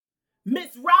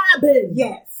Miss Robin.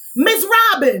 Yes. Miss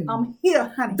Robin. I'm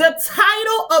here, honey. The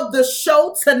title of the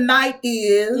show tonight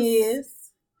is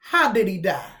How Did He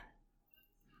Die?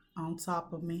 On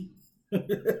top of me.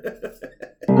 Let's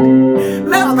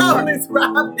go, Miss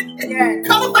Robin. Yeah.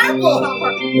 Color purple.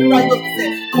 Right, what you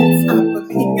said. On top of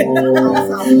me.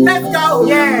 Let's go.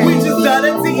 Yeah. We just done a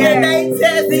DNA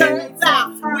test. Turn us out.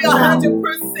 We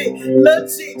 100%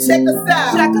 legit. Check us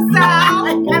out. Check us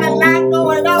out. Got a lot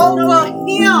going on Over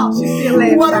him. She still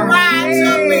laughing. What a ride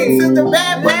jumping to the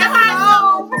bad boy.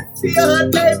 Till her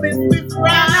name is Miss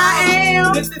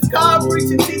Robin. This is called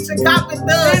Preaching, Teaching, Copy, Done.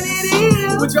 And it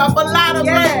is. We drop a lot of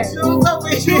breakthroughs over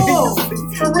here.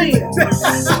 For real.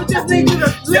 We just need you to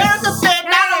Lyrical said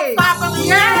not on top of the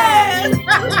Yes.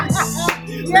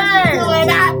 Yes. Doing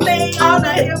our thing on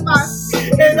the hip hop.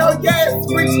 And oh yes,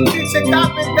 Preaching, Teaching,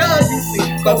 Copy, Done. You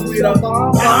see, cause we the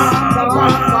bomb.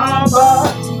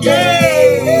 Yeah.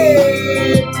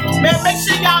 Man, make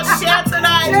sure y'all share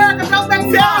tonight. Erica,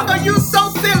 you so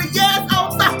silly. Yes,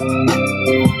 on top.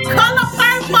 Color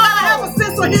purple. Have a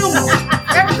sense of humor.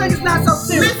 Everything is not so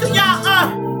serious. Listen,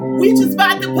 y'all, we just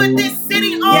about to put this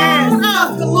city on. Yes.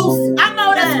 I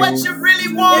know that's what you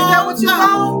really want. Is that what you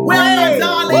want? Well, my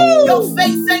darling, Woo. your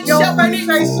face ain't showing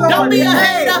it. Don't be a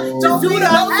hater. Just do the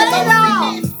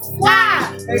hater.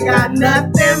 Why? They got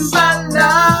nothing but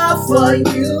love for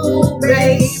you,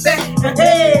 baby.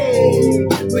 Hey,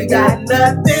 we got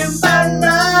nothing but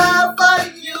love for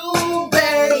you,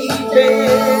 baby.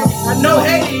 No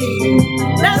hate.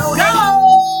 Let's go.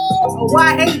 Why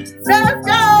hate? Let's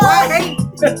go. Why hate?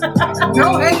 No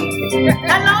hate.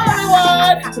 Hello,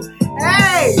 everyone.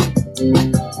 Hey.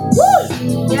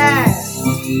 Woo. Yes.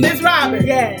 Miss Robin.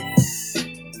 Yes.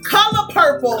 Color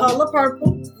Purple. Color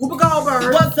Purple. Whoopi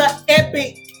Goldberg. Was an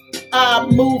epic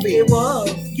movie. It was.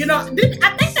 You know, I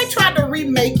think they tried to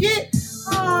remake it.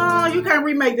 Oh, you can't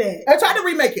remake that. They tried to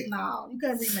remake it. No, you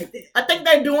can't remake that. I think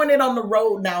they're doing it on the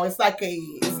road now. It's like a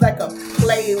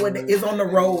play when it's on the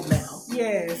road now.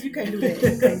 Yes, you can't do that.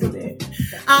 You can't do that.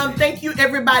 Thank you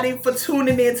everybody for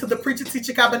tuning in to the Preacher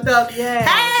Teacher Cop and Thug. Yes.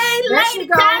 Hey, There Lady she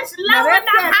go. Cash Now Low in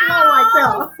the that's house. Cash Low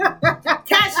right there.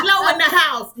 Cash Low in the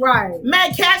house. Right.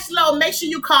 Man, Cash Low, make sure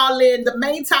you call in. The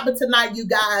main topic tonight, you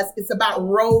guys, is about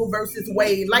Roe versus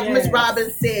Wade. Like Miss Yes. Robin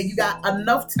said, you got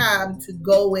enough time to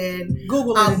go and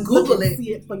Google it. And Google it.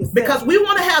 See it for yourself. Because we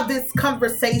want to have this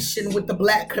conversation with the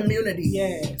Black community.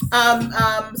 Yes.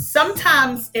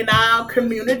 Sometimes in our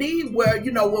community where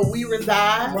we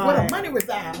reside, Right. where the money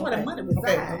reside. Where the money reside.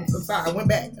 Okay, I'm sorry, I went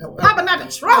back. Popping out the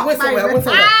trunk, I went baby.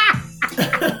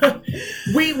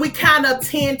 somewhere. We kind of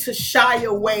tend to shy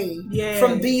away Yes.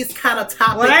 from these kind of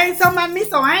topics. Well, it ain't something about me,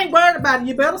 so I ain't worried about it.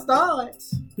 You better start.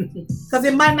 Because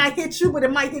it might not hit you, but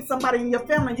it might hit somebody in your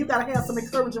family. You got to have some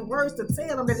encouraging words to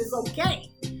tell them that it's okay.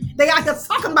 They out here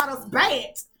talking about us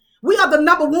bad. We are the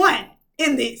number one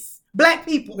in this. Black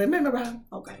people. Wait a minute, Robin.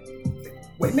 Okay.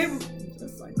 Wait a minute.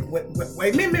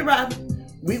 Wait a minute, Robin.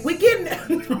 We getting there.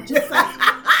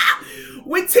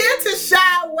 We tend to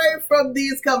shy away from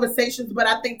these conversations, but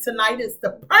I think tonight is the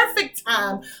perfect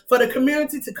time for the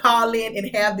community to call in and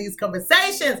have these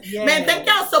conversations. Yes. Man, thank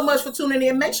y'all so much for tuning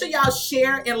in. Make sure y'all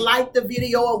share and like the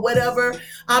video or whatever.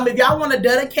 If y'all want to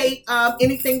dedicate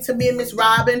anything to me and Miss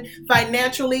Robin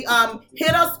financially,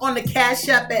 hit us on the Cash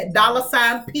App at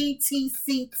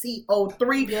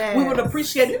 $PTCTO3. Yes. We would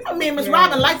appreciate it. You know, me and Miss Yes.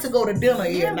 Robin like to go to dinner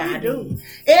every night. we do.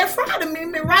 Every Friday, me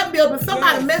and Miss Robin building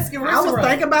somebody Yes. Mexican I restaurant. was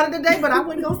thinking about it today, but I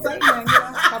wasn't going to say nothing.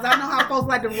 Because I know how folks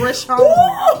like to rush home.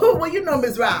 Ooh, well, you know,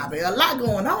 Miss Robin, a lot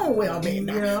going on where I'm at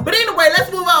now. Yeah. But anyway,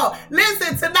 let's move on.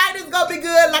 Listen, tonight is going to be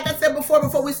good. Like I said before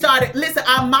we started, listen,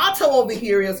 our motto over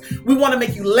here is we want to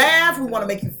make you laugh, we want to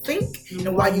make you think,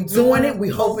 and while you're doing it, we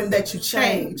hoping that you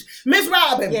change. Miss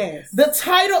Robin, Yes. the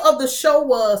title of the show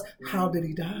was, How Did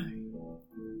He Die?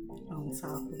 On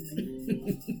top of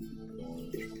me.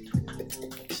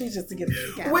 She's just to get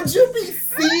the Would you be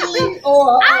Celie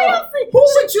or who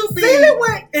would you be Celie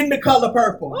went in The Color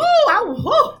Purple?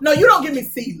 Oh, No, you don't give me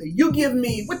Celie. You give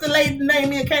me, what the lady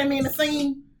name here came in the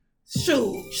scene?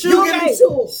 Shoe. You give me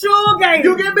Shoe. Shoe game.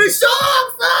 You give me Shoe.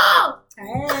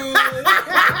 Hey.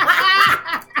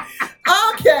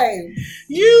 Okay.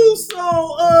 You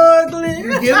so ugly.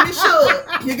 You give me Shoe.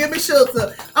 You give me Shoe.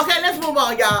 So, okay, let's move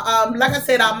on, y'all. Like I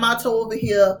said, our motto over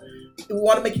here, we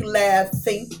want to make you laugh,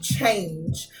 think,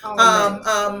 change. Get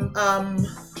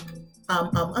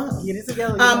it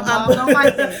together. I don't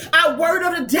like that. Our word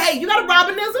of the day. You got a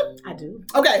Robinism? I do.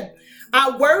 Okay.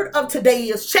 Our word of today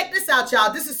is, check this out,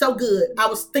 y'all. This is so good. I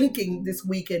was thinking this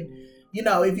week, and You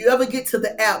know, if you ever get to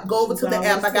the app, go over to the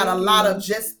app. I got a lot of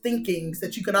just thinkings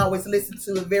that you can always listen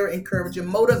to. Very encouraging,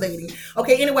 motivating.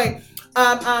 Okay, anyway,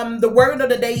 the word of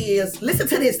the day is, listen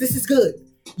to this. This is good.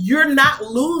 You're not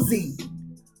losing.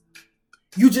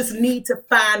 You just need to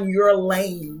find your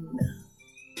lane.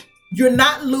 You're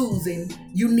not losing.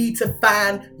 You need to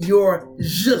find your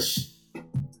zhush.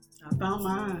 I found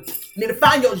mine. You need to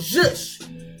find your zhush.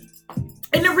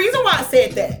 And the reason why I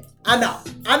said that, I know.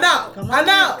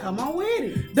 Come on with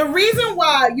it. The reason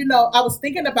why, I was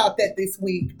thinking about that this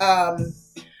week,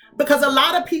 because a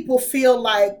lot of people feel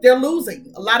like they're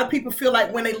losing. A lot of people feel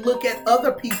like when they look at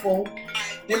other people,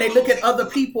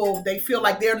 they feel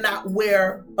like they're not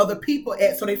where other people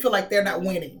at, so they feel like they're not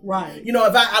winning. Right.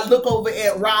 If I look over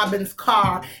at Robin's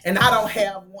car and I don't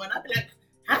have one, I'd be like,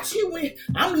 how she win?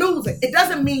 I'm losing. It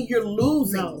doesn't mean you're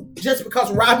losing just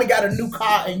because Robin got a new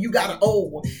car and you got an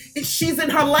old one. She's in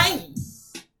her lane.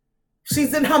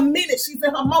 She's in her minute. She's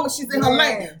in her moment. She's in her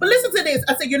lane. But listen to this.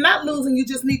 I said, you're not losing. You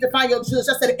just need to find your judge.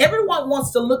 I said, everyone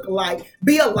wants to look alike,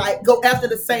 be alike, go after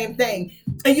the same thing.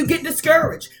 And you get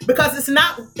discouraged because it's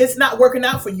not working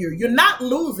out for you. You're not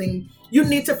losing. You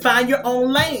need to find your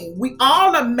own lane. We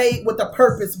all are made with a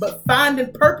purpose, but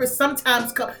finding purpose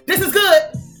sometimes this is good.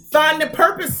 Finding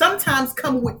purpose sometimes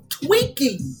come with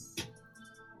tweaking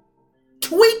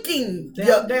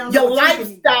your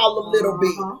lifestyle a little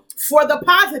bit for the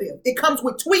positive. It comes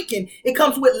with tweaking. It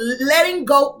comes with letting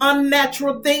go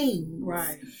unnatural things.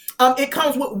 Right. It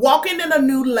comes with walking in a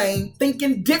new lane,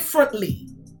 thinking differently.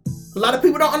 A lot of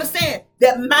people don't understand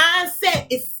that mindset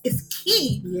is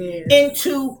key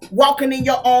into walking in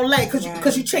your own lane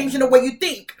because you're changing the way you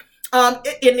think. And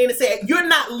then it said, you're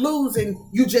not losing.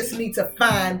 You just need to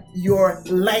find your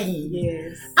lane.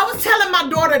 Yes. I was telling my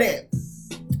daughter that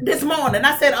this morning.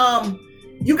 I said,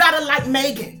 you got to like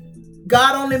Megan.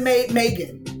 God only made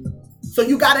Megan. So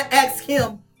you got to ask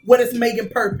him, what is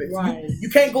Megan's purpose? Right. You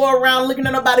can't go around looking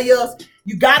at nobody else.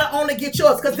 You got to only get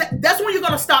yours. Because that's when you're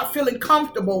going to start feeling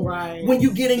comfortable when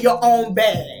you get in your own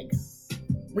bag.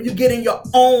 When you get in your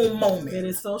own moment. It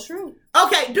is so true.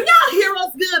 Okay, do y'all hear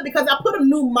us good? Because I put a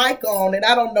new mic on and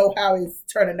I don't know how it's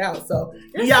turning out. So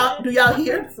do y'all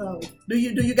hear? So do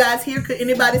you guys hear? Could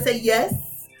anybody say yes?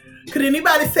 Could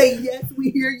anybody say yes? We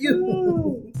hear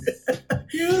you.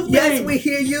 Yes, we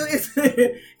hear you.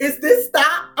 Is this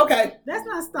stop? Okay. That's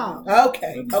not stop.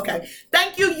 Okay.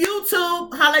 Thank you,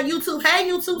 YouTube. Holla, YouTube. Hey,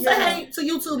 YouTube. Say hey to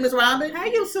YouTube, Miss Robin.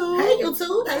 Hey, YouTube. Hey,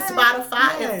 YouTube. Hey,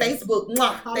 Spotify and Facebook.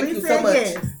 Mwah. Thank you so much.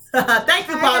 Yes. Thank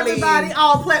you, Pauline. Everybody,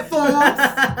 all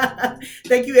platforms.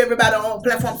 Thank you, everybody on all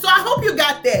platforms. So I hope you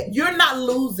got that. You're not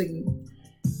losing.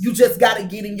 You just got to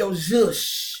get in your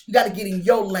zhush. You got to get in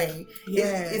your lane.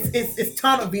 Yes. It's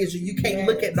tunnel vision. You can't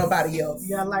look at nobody else.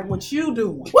 You got to like what you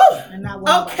doing. Woo! And not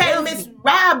what okay, Miss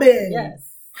Robin. Yes.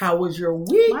 How was your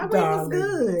week, My darling? week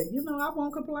was good. I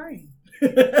won't complain.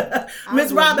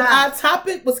 Miss Robin, our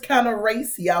topic was kind of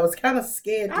racy. I was kind of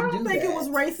scared to do that. I don't think it was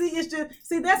racy. It's just,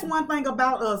 that's one thing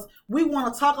about us. We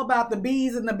want to talk about the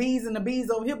bees and the bees and the bees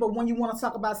over here, but when you want to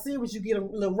talk about serious, you get a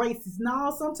little racist.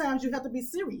 No, sometimes you have to be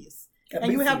serious.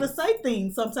 And you have to say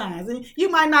things sometimes. And you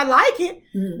might not like it,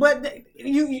 but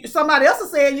somebody else will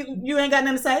say you ain't got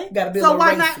nothing to say. So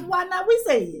why not we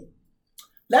say it?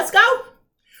 Let's go.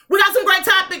 We got some great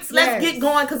topics. Let's get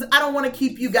going because I don't want to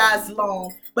keep you guys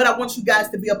long, but I want you guys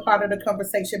to be a part of the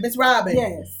conversation. Miss Robin.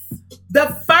 Yes.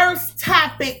 The first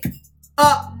topic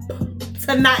up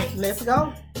tonight. Let's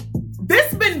go.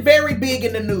 This been very big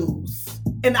in the news.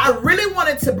 And I really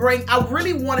wanted to bring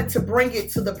it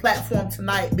to the platform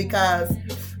tonight because,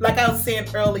 like I was saying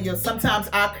earlier, sometimes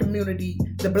our community,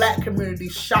 the Black community,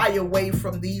 shy away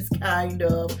from these kind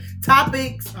of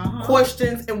topics,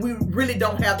 questions, and we really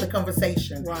don't have the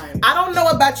conversation. Right. I don't know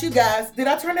about you guys. Did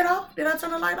I turn it off? Did I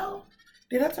turn the light off?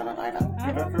 Did I turn the light off?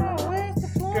 I don't know. Where's the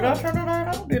floor? Did I turn the light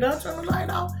off? Did I turn the light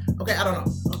off? Okay, I don't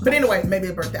know. But anyway, maybe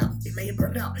it burnt out. It may have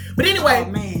burnt out. But anyway. Oh,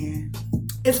 man.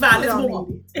 It's fine. Let's move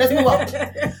on.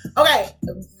 Okay.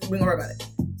 We don't worry about it.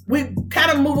 We kind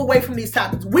of move away from these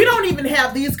topics. We don't even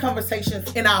have these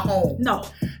conversations in our home. No.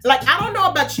 Like, I don't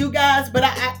know about you guys, but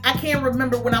I can't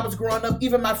remember when I was growing up,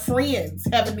 even my friends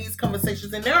having these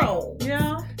conversations in their home.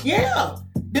 Yeah. Yeah.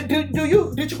 Did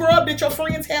you grow up? Did your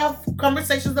friends have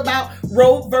conversations about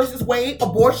Roe versus Wade,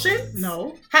 abortion?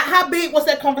 No. How big was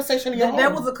that conversation in your home?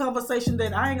 That was a conversation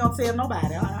that I ain't gonna tell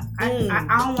nobody.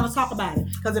 I don't want to talk about it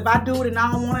because if I do it and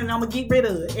I don't want it, I'm gonna get rid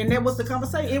of it. And that was the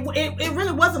conversation. It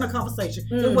really wasn't a conversation.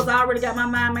 It was I already got my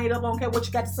mind made up. I don't care what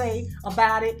you got to say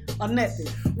about it or nothing.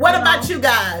 What about you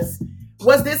guys?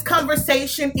 Was this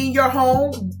conversation in your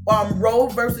home? Roe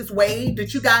versus Wade?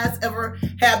 Did you guys ever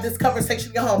have this conversation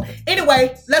in your home?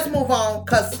 Anyway, let's move on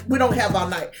because we don't have all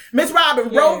night. Miss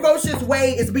Robin, yes. Roe versus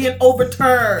Wade is being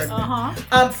overturned.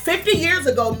 50 years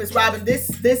ago, Miss Robin,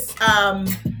 this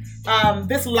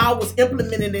law was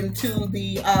implemented into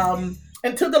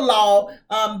the law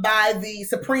by the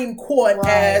Supreme Court, right,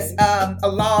 as a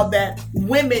law that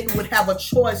women would have a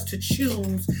choice to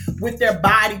choose with their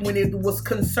body when it was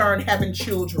concerned having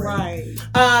children. Right.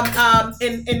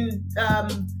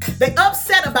 They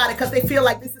upset about it because they feel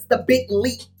like this is the big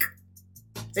leak.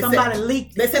 They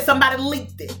said somebody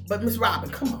leaked it. But Miss Robin,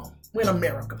 come on. We're in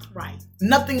America. Right.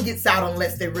 Nothing gets out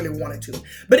unless they really wanted to.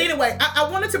 But anyway, I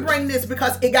wanted to bring this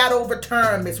because it got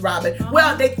overturned, Miss Robin.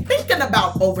 Well, they're thinking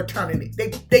about overturning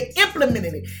it. They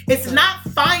implemented it. It's not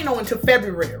final until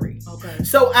February. Okay.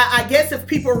 So I guess if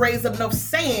people raise enough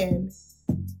sand,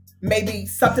 maybe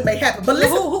something may happen. But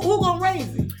listen, who gonna raise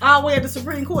it? All the way at the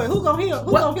Supreme Court. Who gonna hear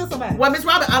somebody? Well, Miss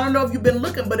Robin, I don't know if you've been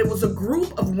looking, but it was a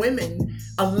group of women,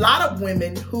 a lot of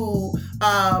women who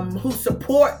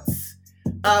supports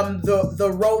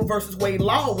the Roe versus Wade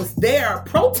law was there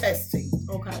protesting,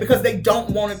 because they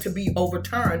don't want it to be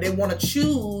overturned. They want to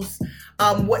choose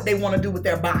what they want to do with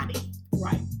their body.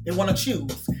 Right. They want to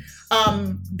choose.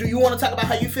 Do you want to talk about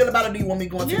how you feel about it? Or do you want me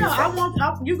to go into this?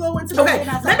 Yeah, you go into the okay.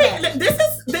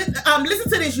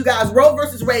 Listen to this, you guys. Roe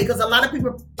versus Wade, because a lot of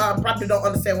people probably don't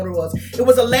understand what it was. It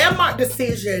was a landmark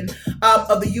decision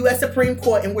of the U.S. Supreme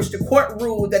Court in which the court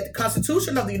ruled that the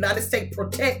Constitution of the United States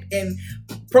protect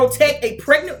a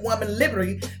pregnant woman's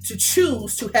liberty to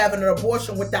choose to have an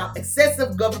abortion without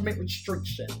excessive government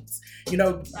restrictions. You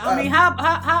know,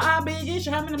 how big is she?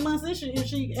 How many months is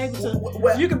she able to?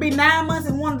 Well, you could be 9 months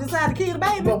and want to decide to kill the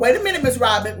baby. But wait a minute, Miss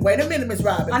Robin. A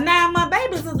 9-month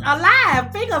baby is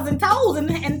alive, fingers and toes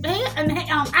and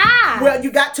eyes. Well,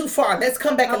 you got too far. Let's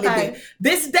come back a little bit.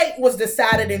 This date was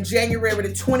decided in January the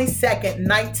 22nd,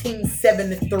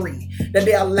 1973, that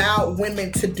they allowed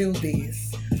women to do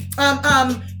this.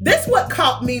 This what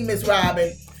caught me, Miss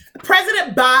Robin.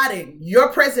 President Biden,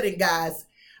 your president, guys.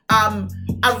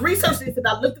 I researched this and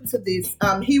I looked into this.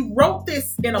 He wrote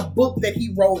this in a book that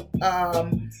he wrote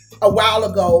a while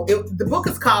ago. The book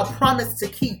is called Promise to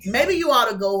Keep. Maybe you ought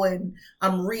to go and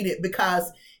read it,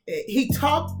 because he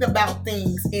talked about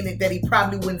things in it that he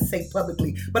probably wouldn't say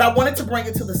publicly. But I wanted to bring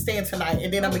it to the stand tonight,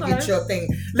 and then I'm going to get your thing.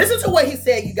 Listen to what he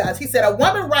said, you guys. He said, a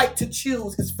woman's right to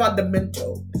choose is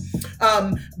fundamental.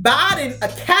 Biden, a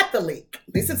Catholic,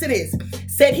 listen to this,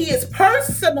 said he is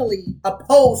personally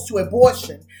opposed to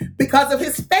abortion because of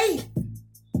his faith,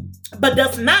 but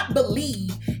does not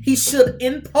believe he should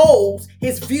impose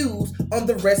his views on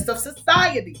the rest of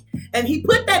society. And he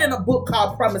put that in a book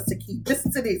called Promise to Keep.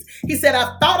 Listen to this. He said,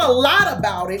 I've thought a lot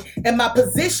about it, and my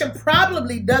position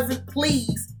probably doesn't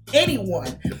please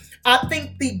anyone. I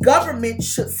think the government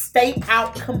should stay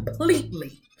out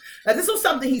completely. Now, this was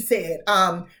something he said.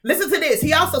 Listen to this.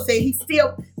 He also said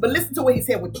but listen to what he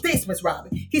said with this, Miss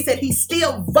Robin. He said he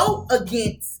still vote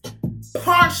against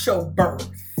partial birth.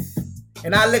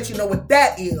 And I'll let you know what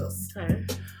that is. Okay.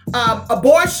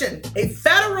 Abortion, a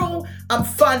federal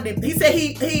funding. He said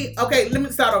let me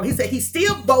start over. He said he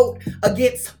still vote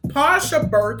against partial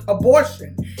birth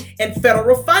abortion and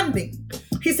federal funding.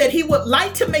 He said he would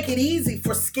like to make it easy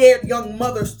for scared young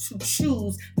mothers to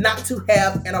choose not to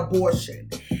have an abortion.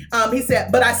 He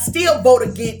said, but I still vote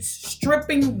against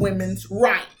stripping women's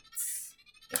rights.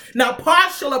 Now,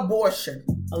 partial abortion.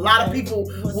 A lot of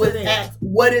people would ask,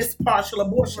 what is partial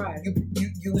abortion? Right.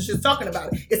 You was just talking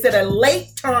about it. It's a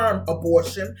late-term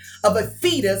abortion of a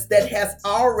fetus that has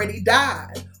already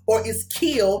died or is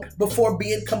killed before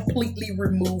being completely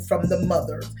removed from the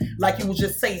mother, like you was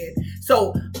just saying.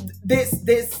 So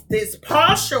this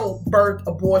partial birth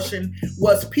abortion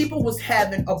was people was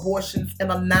having abortions in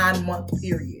a 9-month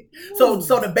period. So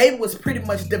the baby was pretty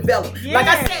much developed. Yeah. Like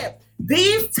I said,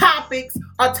 these topics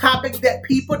are topics that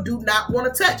people do not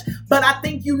want to touch. But I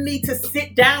think you need to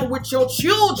sit down with your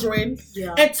children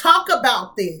and talk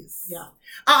about this. Yeah.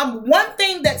 One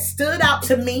thing that stood out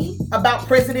to me about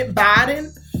President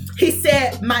Biden, he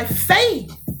said, my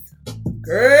faith.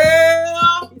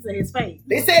 Girl. He said his faith.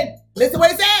 Listen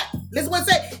what he said. Listen what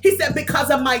he said. He said, because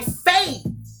of my faith,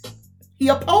 he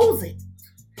opposed it.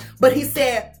 But he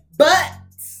said, but,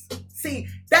 see,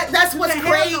 that's what's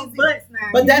crazy. No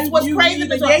but that's what's crazy.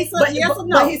 Yes or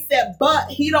no? But he said, but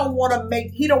he don't want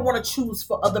to choose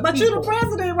for other people. But you're the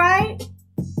president, right?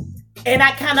 And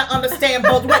I kind of understand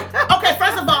both ways. Okay,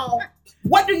 first of all,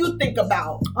 what do you think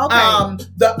about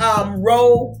the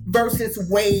Roe versus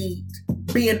Wade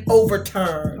being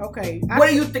overturned. Okay. What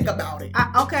do you think about it?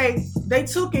 Okay, they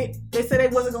took it. They said they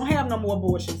wasn't going to have no more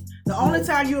abortions. The only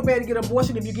time you'll be able to get an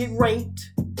abortion if you get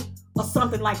raped or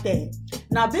something like that.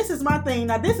 Now, this is my thing.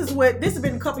 Now, this has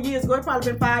been a couple years ago. It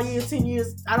probably been 5 years, 10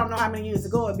 years. I don't know how many years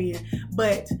ago it been.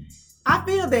 But I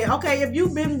feel that, okay, if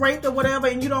you've been raped or whatever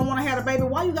and you don't want to have a baby,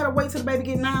 why you got to wait till the baby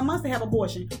get 9 months to have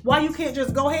abortion? Why you can't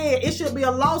just go ahead? It should be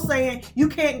a law saying you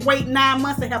can't wait 9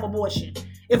 months to have abortion.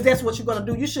 If that's what you're going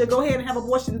to do, you should go ahead and have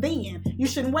abortion then. You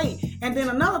shouldn't wait. And then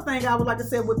another thing I would like to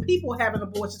say with people having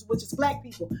abortions, which is black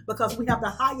people, because we have the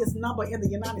highest number in the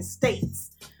United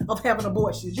States of having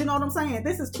abortions. You know what I'm saying?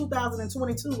 This is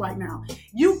 2022 right now.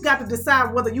 You've got to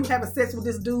decide whether you having sex with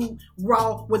this dude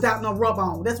raw without no rub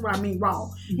on. That's what I mean, raw.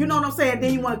 You know what I'm saying?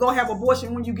 Then you want to go have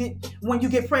abortion when you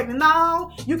get pregnant.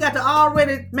 No, you got to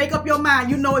already make up your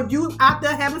mind. You know, if you out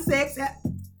there having sex,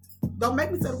 don't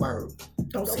make me say the word.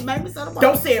 Don't make me say the word.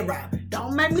 Don't say it right.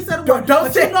 Don't make me say the word.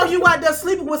 But you know you out there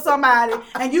sleeping with somebody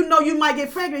and you know you might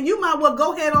get pregnant. You might well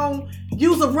go ahead on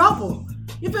use a rubber.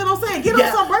 You feel what I'm saying? Get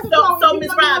on some birth control. So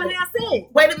Ms. Robin,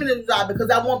 wait a minute, Ms. Robin, because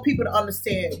I want people to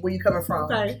understand where you're coming from.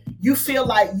 Okay. You feel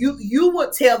like you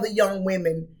would tell the young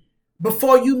women,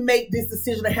 before you make this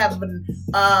decision to have an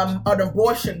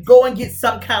abortion, go and get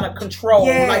some kind of control,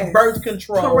 like birth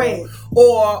control. Correct.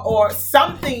 Or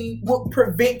something will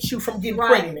prevent you from getting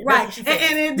pregnant. Right.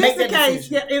 And is this the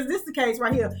case? Yeah, is this the case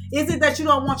right here? Is it that you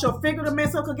don't want your figure to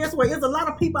mess up? Because guess what? There's a lot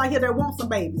of people out here that want some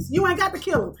babies. You ain't got to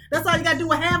kill them. That's all you got to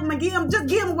do is have them and give them. Just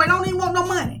give them away. Don't even want no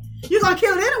money. You're going to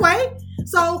kill it anyway.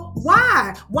 So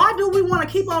why do we want to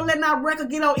keep on letting our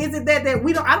record get on? Is it that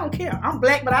we don't? I don't care. I'm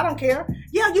black, but I don't care.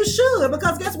 Yeah, you should,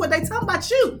 because guess what? They talking about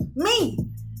you, me,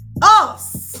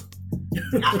 us.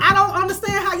 I don't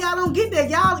understand how y'all don't get that.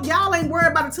 Y'all ain't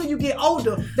worried about it until you get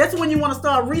older. That's when you want to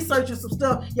start researching some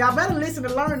stuff. Y'all better listen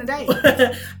and learn today.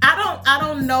 I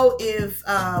don't know if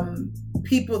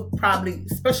people probably,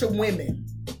 especially women,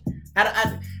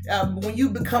 when you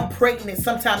become pregnant,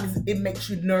 sometimes it makes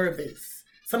you nervous.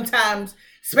 Sometimes,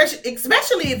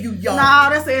 especially if you young. No,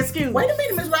 that's an excuse. Wait a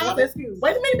minute, Ms. Robin.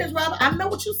 Wait a minute, Ms. Robin. I know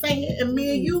what you're saying, and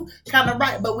me and you kind of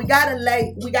right, but we gotta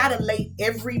lay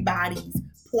everybody's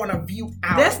point of view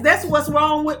out. That's what's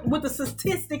wrong with the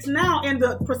statistics now and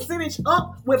the percentage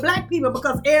up with black people,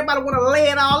 because everybody want to lay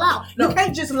it all out. No. You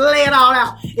can't just lay it all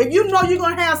out. If you know you're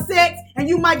gonna have sex and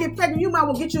you might get pregnant, you might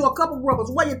well get you a couple rubbers,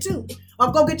 wear you two,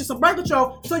 or go get you some birth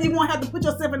control, so you won't have to put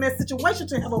yourself in that situation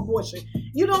to have abortion.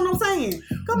 You know what I'm saying?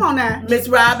 Come on now, Ms.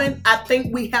 Robin. I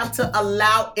think we have to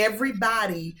allow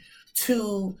everybody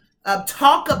to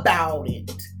talk about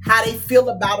it, how they feel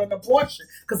about an abortion,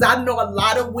 because I know a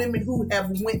lot of women who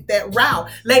have went that route.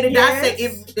 Lady Di said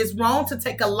it's wrong to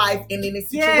take a life in any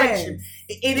situation.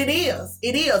 Yes.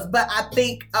 It is, but I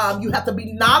think you have to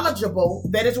be knowledgeable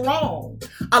that it's wrong.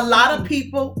 A lot of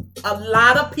people,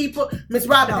 Ms.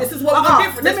 Robin, this is what we're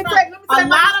different. A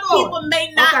lot of people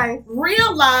may not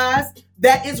realize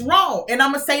that is wrong. And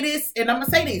I'm gonna say this, and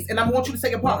I want you to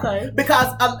say your part. Okay.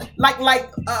 Because like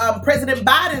President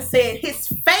Biden said, his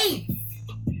faith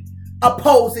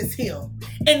opposes him,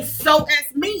 and so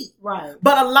as me. Right.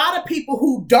 But a lot of people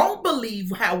who don't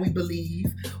believe how we believe,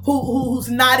 who's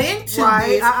not into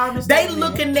this, they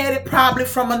looking at it probably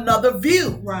from another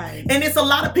view. Right. And it's a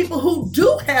lot of people who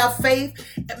do have faith,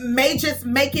 may just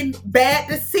making bad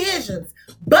decisions.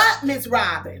 But Ms.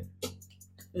 Robin,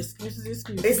 excuses.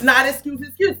 It's not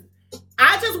excuses.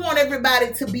 I just want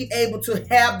everybody to be able to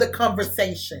have the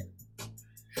conversation.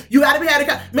 You got to be able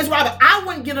to. Ms. Robin, I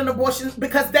wouldn't get an abortion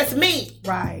because that's me.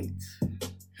 Right.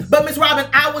 But Ms. Robin,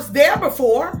 I was there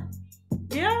before.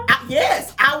 Yeah.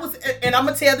 Yes, I was, and I'm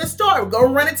gonna tell this story.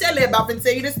 Go run and tell everybody and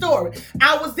tell you this story.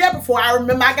 I was there before. I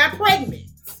remember I got pregnant.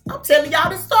 I'm telling y'all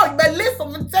this story, but listen,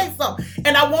 I'm gonna tell you something.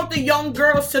 And I want the young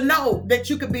girls to know that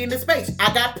you could be in this space.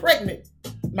 I got pregnant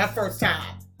my first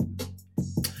time.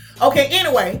 Okay,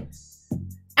 anyway,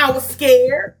 I was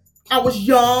scared. I was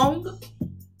young.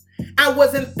 I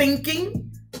wasn't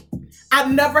thinking. I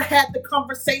never had the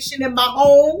conversation in my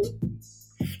home.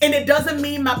 And it doesn't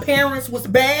mean my parents was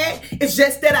bad. It's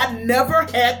just that I never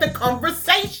had the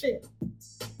conversation.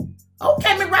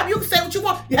 Okay, Ms. Rob, you can say what you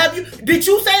want. Did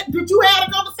you have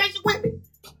a conversation with me?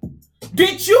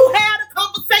 Did you have a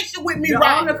conversation with me, Rob?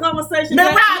 The only conversation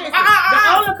that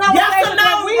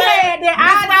we had that I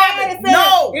said,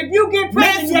 if you get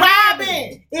pregnant, Ms.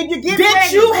 Robin,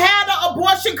 did you have an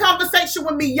abortion conversation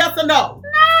with me? Yes or no?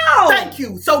 No. Thank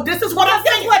you. So this is what I'm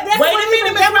saying. Wait a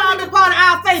minute, Ms. Robin. Part of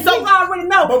our face. So, we already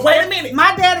know. But wait a minute.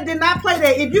 My daddy did not play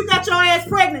that. If you got your ass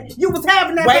pregnant, you was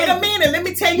having that baby. Wait a minute. Let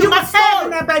me tell you my story.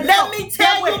 Let me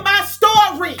tell you my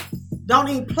story. Don't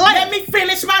even play. Let me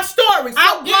finish my story. So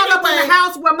I brought up in the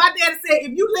house where my daddy said,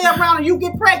 if you lay around and you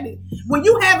get pregnant, when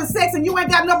you having sex and you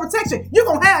ain't got no protection, you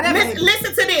gonna have that baby. Listen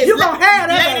to this. You gonna have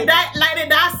that baby. Lady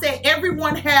Di said,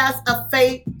 everyone has to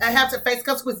face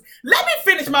consequences. Let me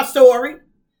finish my story.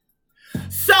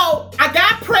 So I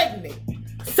got pregnant.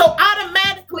 So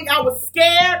automatically I was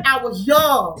scared. I was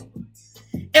young.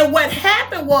 And what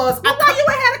happened was, why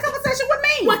you ain't had a conversation with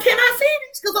me? Well, can I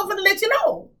finish? Because I'm gonna let you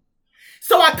know.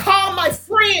 So I called my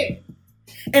friend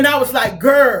and I was like,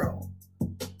 girl,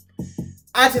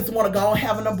 I just want to go and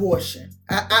have an abortion.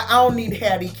 I don't need to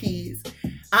have these kids.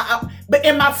 But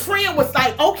my friend was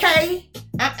like, okay.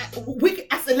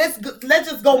 I said, let's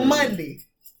just go Monday.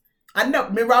 I know,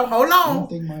 Rob, hold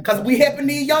on. Because we helping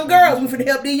these young girls. We finna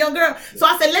help these young girls. So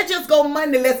I said, let's just go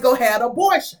Monday. Let's go have an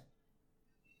abortion.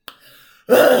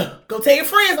 Go tell your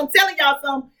friends. I'm telling y'all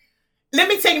something. Let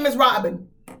me tell you, Miss Robin.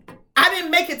 I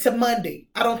didn't make it to Monday,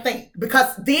 I don't think,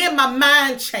 because then my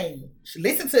mind changed.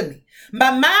 Listen to me.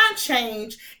 My mind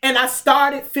changed and I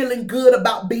started feeling good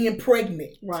about being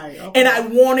pregnant. Right. Okay. And I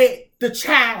wanted the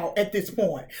child at this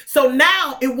point. So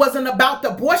now it wasn't about the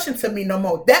abortion to me no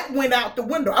more. That went out the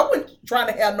window. I wasn't trying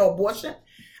to have no abortion.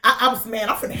 I was, man,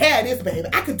 I'm finna have this baby.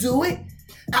 I could do it.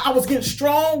 I was getting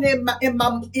strong in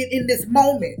this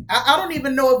moment. I don't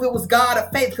even know if it was God or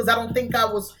faith, because I don't think I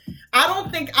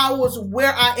was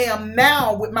where I am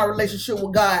now with my relationship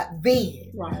with God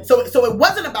then. Right. So it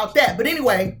wasn't about that. But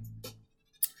anyway,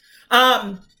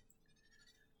 so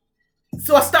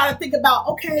I started thinking about,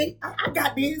 okay, I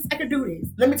got this. I can do this.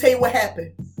 Let me tell you what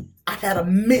happened. I had a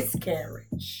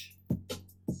miscarriage.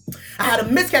 And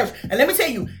let me tell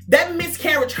you, that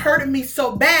miscarriage hurted me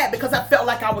so bad because I felt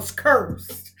like I was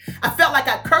cursed. I felt like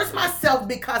I cursed myself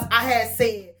because I had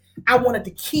said I wanted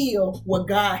to kill what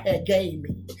God had gave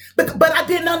me. But I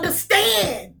didn't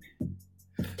understand.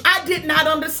 I did not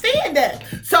understand that.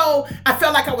 So I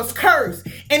felt like I was cursed.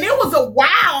 And it was a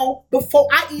while before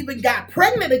I even got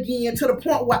pregnant again, to the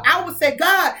point where I would say,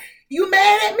 God, you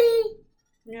mad at me?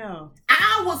 Yeah.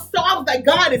 I was like,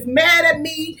 God is mad at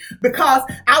me because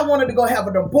I wanted to go have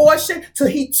an abortion till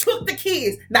he took the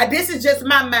kids. Now, this is just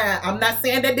my mind. I'm not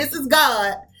saying that this is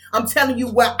God. I'm telling you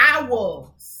where I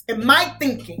was in my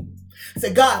thinking. I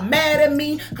said, God mad at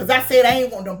me because I said I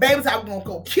ain't want no babies. I was going to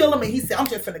go kill them. And he said, I'm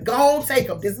just finna go and take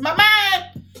them. This is my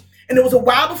mind. And it was a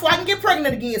while before I can get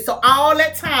pregnant again. So all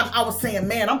that time I was saying,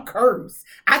 man, I'm cursed.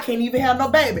 I can't even have no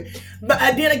baby.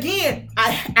 But then again,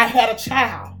 I had a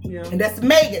child. Yeah. And that's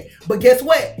Megan. But guess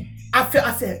what?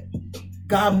 I said,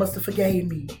 God must have forgave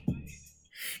me.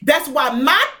 That's why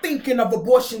my thinking of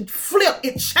abortion flipped.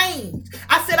 It changed.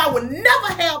 I said I would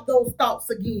never have those thoughts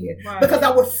again. Right. Because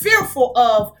I was fearful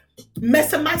of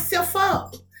messing myself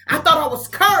up. I thought I was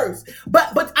cursed.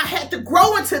 But I had to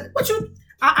grow into what you...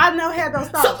 I never had those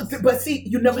thoughts. So, but see,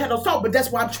 you never had those thoughts. But that's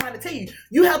why I'm trying to tell you.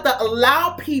 You have to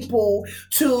allow people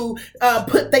to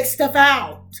put their stuff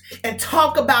out and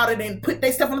talk about it and put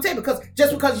their stuff on the table. Because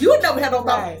just because you never had those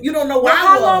thoughts, you don't know where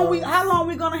I was. How long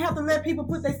we gonna have to let people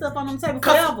put their stuff on the table?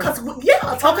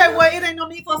 Okay, well, it ain't no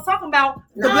need for us talking about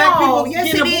the black people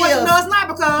getting abortion. No, it's not,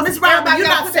 because Ms. Robin, you're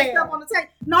not put their stuff on the table.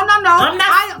 No. I'm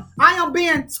not. I am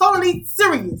being totally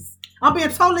serious. I'm being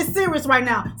totally serious right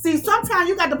now. See, sometimes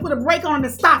you got to put a brake on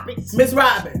and stop it. Miss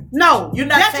Robin. No. You're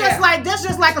not that's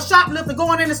just like a shoplifter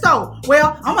going in the store.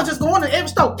 Well, I'm going to just go into every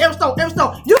store.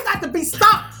 You got to be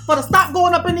stopped for to stop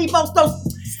going up in these folks' stores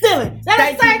stealing. That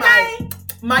ain't the same thing.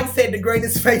 Mike said the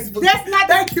greatest Facebook. That's not.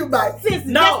 Thank you, Mike. Sis,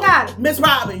 no, that's not. Miss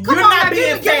Robin, you're not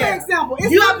being fair. Give me an example.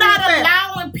 You're not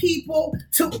allowing people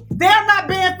to. They're not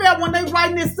being fair when they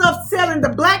writing this stuff, telling the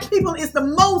black people is the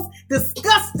most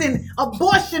disgusting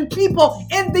abortion people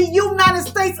in the United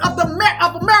States of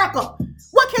America.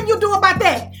 What can you do about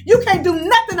that? You can't do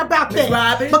nothing about that.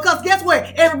 Robin. Because guess what?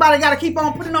 Everybody got to keep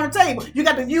on putting on the table. You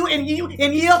got the you and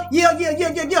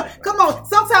yeah. Come on.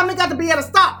 Sometimes they got to be able to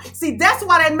stop. See, that's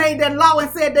why they made that law and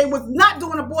said they was not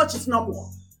doing abortions no more.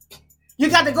 You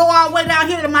got to go all the way down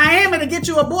here to Miami to get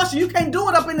you an abortion. You can't do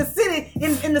it up in the city,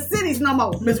 in the cities no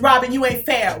more. Miss Robin, you ain't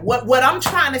fair. What I'm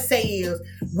trying to say is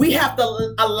we have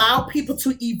to allow people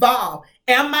to evolve.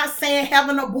 Am I saying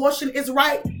having an abortion is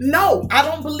right? No, I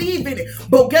don't believe in it.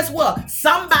 But guess what?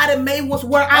 Somebody made was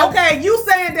where I... Okay, you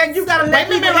saying that you got to let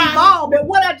people evolve. But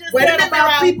what I just said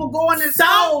about people going in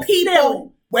some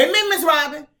people... Wait a minute, Miss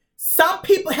Robin. Some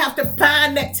people have to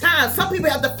find that time. Some people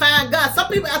have to find God. Some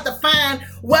people have to find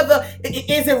whether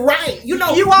is it right. You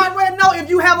know, you already know if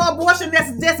you have an abortion,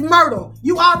 that's murder.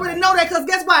 You already know that, because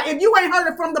guess what? If you ain't heard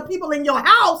it from the people in your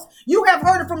house, you have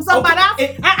heard it from somebody else.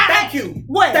 Thank you.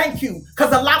 What? Thank you.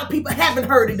 Because a lot of people haven't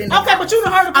heard it in their house. But you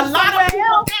done heard it from a lot of people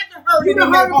haven't heard it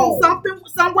in their home. Something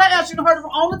somewhere else. You done heard it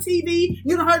on the TV.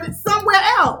 You done heard it somewhere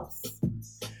else.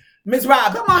 Miss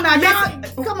Rob, come on now,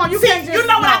 y'all. Come on, you can't just. You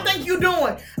know what I think you're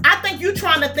doing? I think you're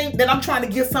trying to think that I'm trying to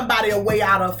give somebody a way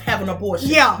out of having an abortion.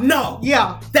 Yeah. No.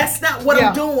 Yeah. That's not what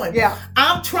I'm doing. Yeah.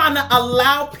 I'm trying to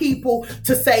allow people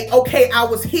to say, okay, I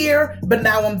was here, but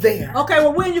now I'm there. Okay,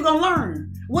 well, when you gonna learn?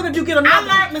 What did you get another?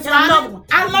 I learned, Miss Robin.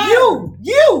 I learned.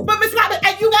 You. But Miss Robin,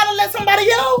 you gotta let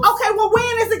somebody else. Okay, well,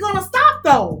 when is it gonna stop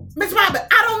though? Miss Robin,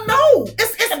 I don't know.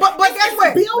 But guess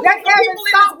what?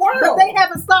 But they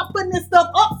haven't stopped putting this stuff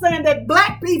up saying that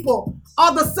black people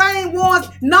are the same ones.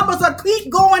 Numbers are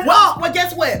keep going up. Well,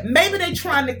 guess what? Maybe they're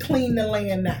trying to clean the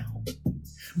land now.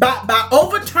 By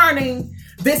overturning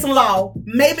this law,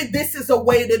 maybe this is a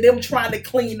way that them trying to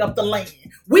clean up the land.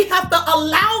 We have to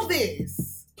allow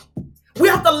this. We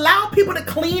have to allow people to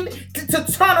clean, to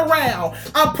turn around.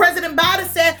 President Biden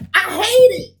said, I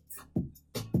hate it.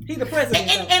 He's the president.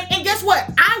 And guess what?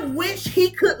 I wish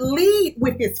he could lead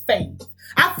with his faith.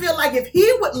 I feel like if he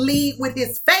would lead with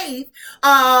his faith,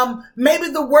 maybe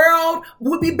the world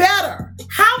would be better.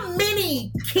 How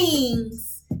many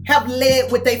kings have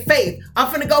led with their faith? I'm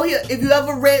finna go here. If you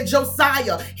ever read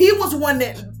Josiah, he was one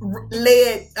that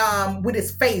led with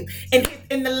his faith,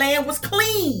 and the land was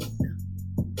clean.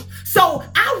 So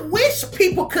I wish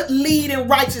people could lead in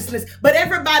righteousness, but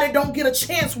everybody don't get a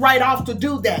chance right off to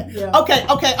do that. Yeah. Okay.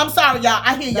 I'm sorry, y'all.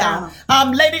 I hear y'all.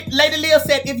 Lady Leah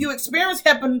said, if you experience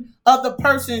helping other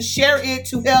persons, share it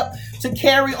to help to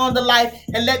carry on the life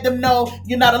and let them know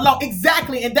you're not alone.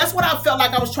 Exactly. And that's what I felt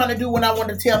like I was trying to do when I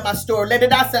wanted to tell my story. Let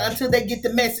it out until they get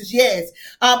the message. Yes.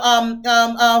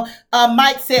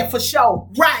 Mike said, for sure.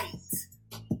 Right.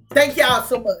 Thank y'all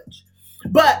so much.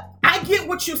 But I get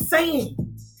what you're saying.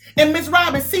 And Miss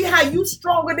Robin, see how you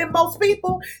stronger than most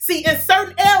people? See, in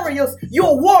certain areas, you're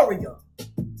a warrior.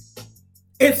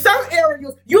 In certain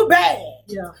areas, you bad.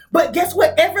 Yeah. But guess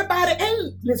what? Everybody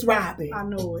ain't, Miss Robin. I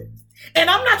know it. And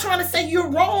I'm not trying to say you're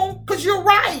wrong, because you're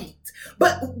right.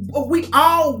 But we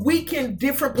all weak in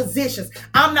different positions.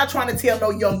 I'm not trying to tell no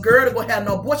young girl to go have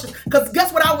no abortions, because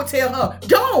guess what I would tell her?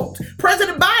 Don't.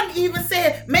 President Biden even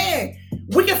said, man,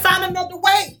 we can find another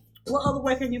way. What other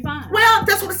way can you find? Well,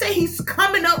 that's what I say. He's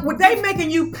coming up with. They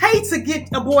making you pay to get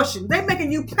abortion. They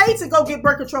making you pay to go get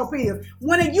birth control pills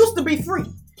when it used to be free.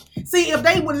 See, if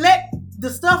they would let the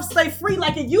stuff stay free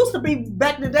like it used to be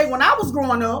back in the day when I was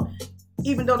growing up,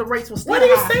 even though the rates were still high. What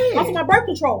are you saying? That's my birth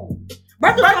control.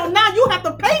 Birth control, now you have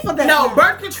to pay for that. No, now.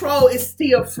 Birth control is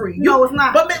still free. No, it's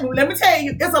not. But let me tell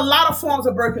you, there's a lot of forms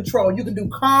of birth control. You can do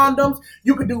condoms.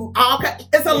 You can do all kinds.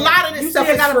 It's a lot of this stuff.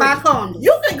 You still gotta buy condoms.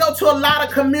 You can go to a lot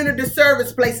of community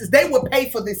service places. They will pay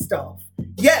for this stuff.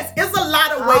 Yes, it's a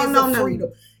lot of ways of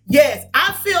freedom. Yes,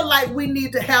 I feel like we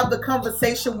need to have the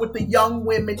conversation with the young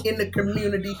women in the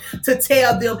community to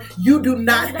tell them you do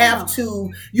not have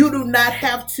to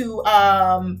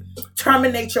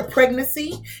terminate your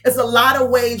pregnancy. It's a lot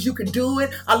of ways you can do it.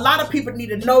 A lot of people need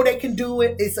to know they can do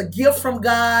it. It's a gift from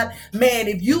God. Man,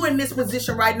 if you in this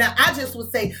position right now, I just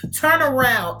would say turn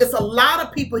around. It's a lot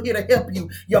of people here to help you.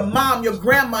 Your mom, your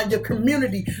grandma, your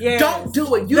community. Yes. Don't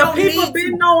do it. You don't need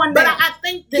to. Knowing but that. I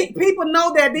think that people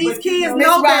know that these kids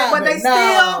know that. But they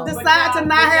still decide to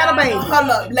not have a baby. Hold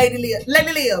up, Lady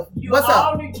Leah. What's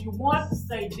up? You want to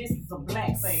say this is a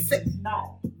black thing. It's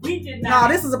not. We did not.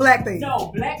 No, this is a black thing.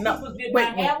 No, black people did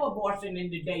not have abortion in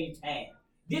the daytime.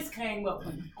 This came up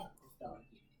when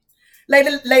Lady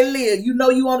Leah, you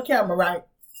know you on the camera, right?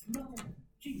 No,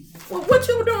 Jesus. Well, what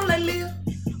you doing, Lady Leah?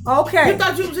 Okay. You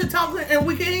thought you was just talking and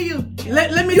we can hear you.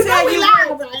 Let me tell you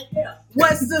live, right?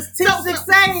 what statistics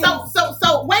saying.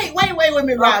 So wait a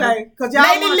minute, Robin. Okay, because y'all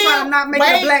want to try to not make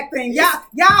it a black thing.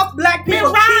 Y'all black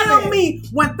people kill me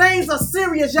when things are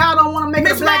serious. Y'all don't want to make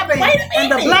it a black thing.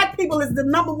 And the black people is the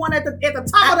number one at the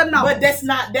top of the number. But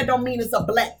that don't mean it's a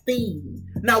black thing.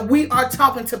 Now we are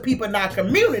talking to people in our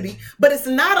community, but it's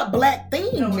not a black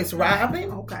thing, Miss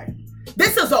Robin. Okay.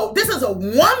 This is a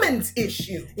woman's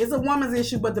issue. It's a woman's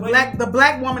issue, but the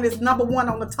black woman is number one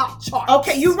on the top chart.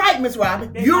 Okay, you're right, Miss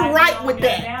Robin. You're right with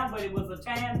that. Now, but it was a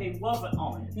time they wasn't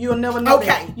on it. You'll never know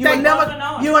that. You will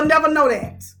never know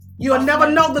that. You will never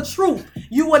know the truth.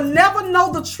 You will never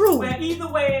know the truth. Well, either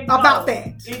way about that.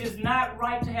 It is not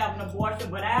right to have an abortion,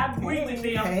 but I agree with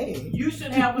them. You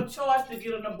should have a choice to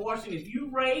get an abortion. If you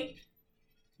rape,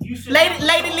 you should. Lady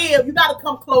Leah, you gotta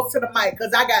come close to the mic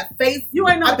because I got face. You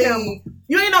ain't on the camera.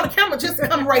 You ain't on the camera. Just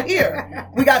come right here.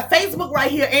 We got Facebook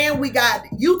right here, and we got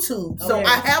YouTube. So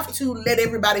I have to let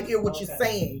everybody hear what you're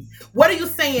saying. What are you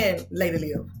saying, Lady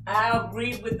Leah? I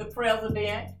agree with the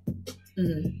president.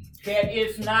 Mm-hmm. that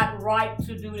it's not right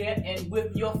to do that, and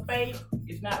with your faith,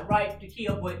 it's not right to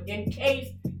kill. But in case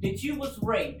that you was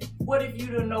raped, what if you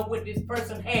don't know what this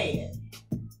person had?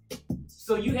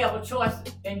 So you have a choice,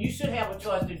 and you should have a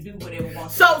choice to do whatever you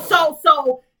want.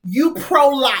 So you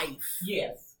pro-life?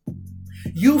 Yes.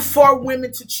 You for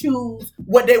women to choose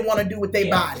what they want to do with their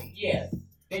body? Yes,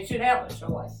 they should have a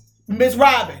choice. Ms.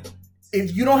 Robin,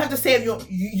 if you don't have to say it,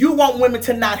 you want women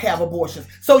to not have abortions.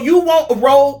 So you want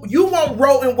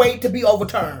Roe and Wade to be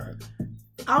overturned.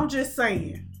 I'm just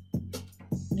saying,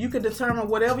 you can determine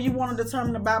whatever you want to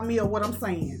determine about me or what I'm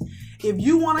saying. If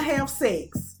you want to have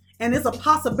sex and there's a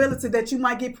possibility that you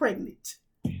might get pregnant,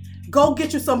 go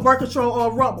get you some birth control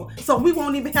or rubber. So we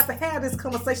won't even have to have this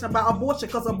conversation about abortion,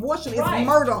 because abortion is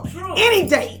murder any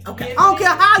day. Okay. I don't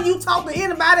care how you talk to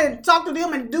anybody and talk to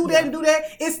them and do that and do that.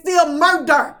 It's still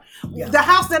murder. Yeah. The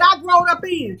house that I grew up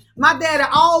in, my daddy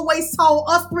always told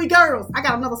us 3 girls, I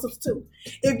got another sister too,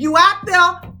 if you out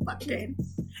there fucking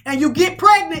and you get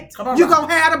pregnant, you're going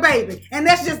to have a baby. And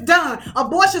that's just done.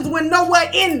 Abortions went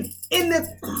nowhere in this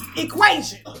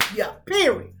equation. Yeah.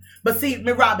 Period. But see,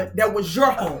 Ms. Robin, that was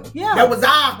your home. Yeah. That was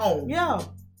our home. Yeah.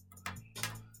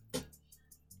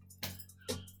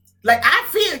 Like, I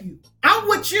feel you. I'm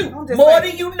with you more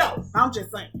than you know. I'm just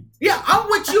saying. Yeah, I'm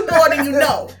with you more than you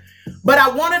know. But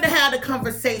I wanted to have the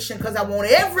conversation because I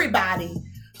want everybody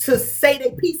to say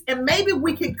their piece. And maybe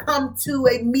we can come to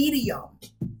a medium.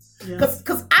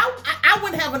 Because I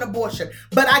wouldn't have an abortion.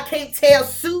 But I can't tell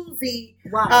Susie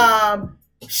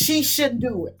she shouldn't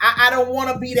do it. I don't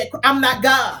want to be that. I'm not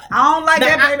God. I don't like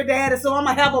that baby daddy, so I'm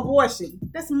going to have abortion.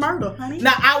 That's murder, honey.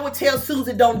 Now, I would tell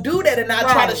Susie, don't do that. And I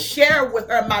try to share with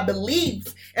her my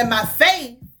beliefs and my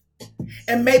faith.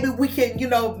 And maybe we can,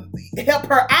 help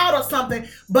her out or something.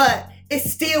 But it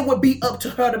still would be up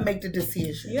to her to make the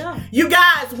decision. Yeah. You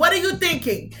guys, what are you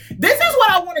thinking? This is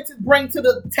what I wanted to bring to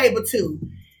the table too.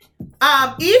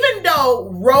 Even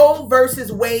though Roe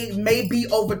versus Wade may be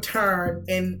overturned,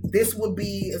 and this would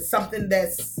be something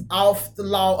that's off the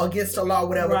law, against the law,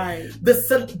 whatever. Right. The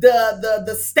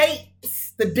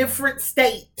states, the different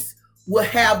states, will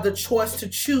have the choice to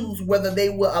choose whether they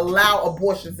will allow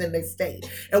abortions in their state.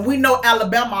 And we know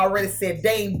Alabama already said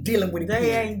they ain't dealing with it.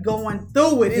 They ain't going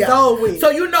through it. It's over with.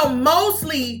 So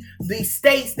mostly the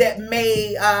states that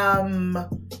may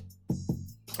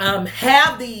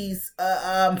have these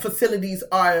facilities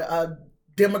are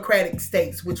Democratic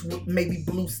states, which may be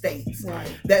blue states.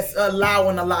 Right. That's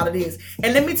allowing a lot of this.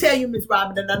 And let me tell you, Ms.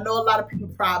 Robin, and I know a lot of people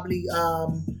probably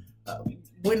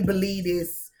wouldn't believe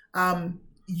this.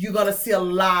 You're gonna see a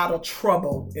lot of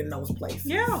trouble in those places.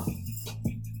 Yeah.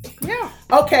 Yeah.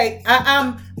 Okay.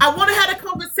 I want to have a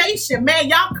conversation, man.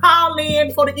 Y'all call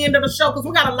in for the end of the show because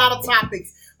we got a lot of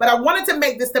topics. But I wanted to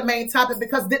make this the main topic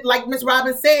because, like Ms.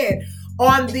 Robin said,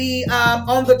 on the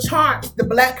charts, the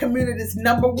Black community is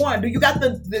number 1. Do you got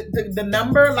the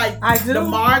number? Like, I do. The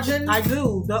margin? I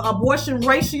do. The abortion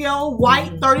ratio: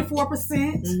 white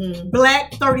 34%,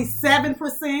 Black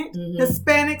 37%,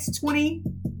 Hispanics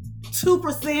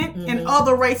 22%, and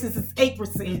other races is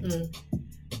 8%.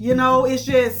 It's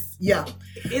just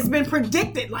it's been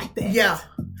predicted like that. Yeah.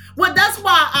 Well, that's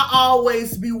why I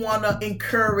always want to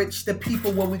encourage the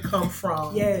people where we come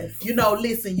from. Yes.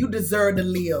 Listen, you deserve to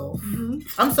live.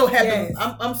 I'm so happy. Yes.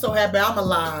 I'm so happy I'm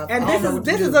alive. And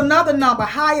this is another number,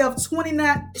 high of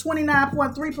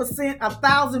 29.3%,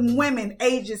 1,000 women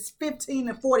ages 15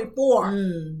 to 44.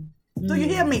 Do you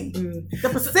hear me? The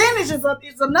percentage is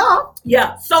enough.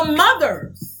 Yeah. So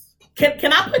mothers,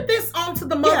 can I put this on to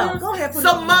the mothers? Yeah, go ahead.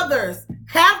 So mothers,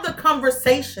 have the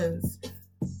conversations.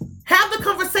 Have the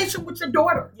conversation with your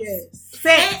daughter. Yes.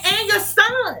 And your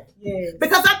son. Yes.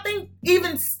 Because I think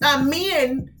even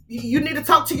men, you need to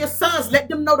talk to your sons. Let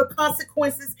them know the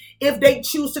consequences if they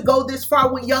choose to go this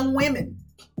far with young women.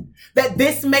 That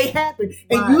this may happen.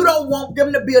 And you don't want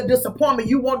them to be a disappointment.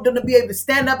 You want them to be able to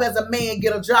stand up as a man,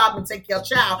 get a job, and take care of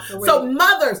child. Correct. So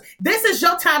mothers, this is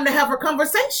your time to have a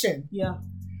conversation. Yeah.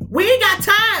 We ain't got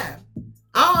time.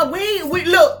 We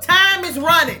look, time is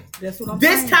running. That's what I'm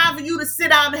saying. This time for you to sit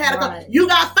down and have a conversation. You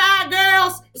got 5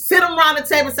 girls, sit them around the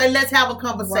table and say, let's have a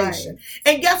conversation.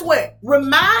 Right. And guess what?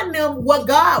 Remind them what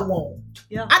God wants.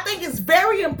 Yeah. I think it's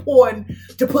very important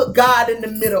to put God in the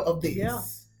middle of this. Yeah.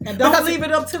 And don't leave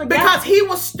it up to the guy. Because he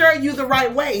will stir you the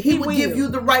right way. He will give you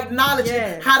the right knowledge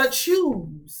how to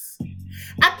choose.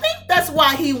 I think that's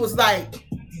why he was like,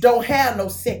 don't have no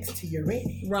sex till you're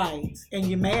ready. Right. And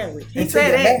you're married. He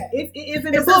said that. It's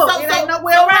in the book. It ain't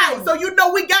nowhere around. So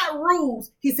we got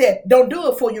rules. He said, don't do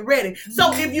it before you're ready.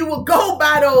 So if you will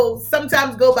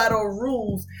sometimes go by those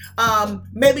rules,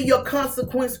 maybe your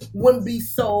consequence wouldn't be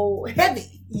so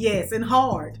heavy. Yes, and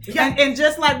hard. Yeah. And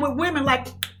just like with women, like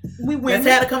we women, let's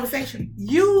have a conversation.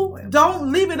 You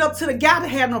don't leave it up to the guy to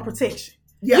have no protection.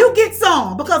 Yeah. You get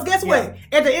some, because guess what?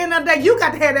 At the end of the day, you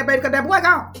got to have that baby because that boy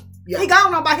gone. Yeah. He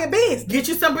gone about his business. Get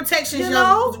you some protections, You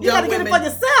got to get it for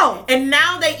yourself. And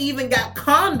now they even got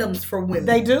condoms for women.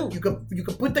 They do. You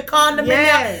could put the condom in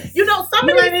there. You know, some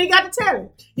of these, ain't even got to tell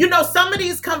it. You know, some of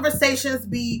these conversations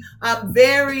be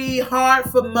very hard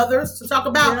for mothers to talk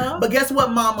about. Yeah. But guess what,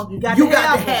 Mama? You got to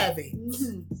have it.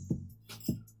 Mm-hmm.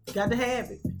 Got to have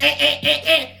it.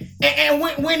 And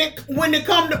when it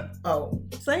come to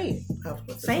say it.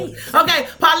 Say it. Okay,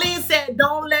 Pauline said,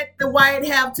 "Don't let the white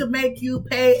have to make you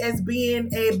pay as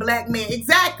being a black man."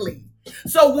 Exactly.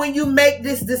 So when you make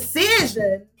this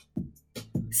decision,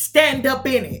 stand up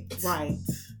in it. Right.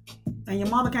 And your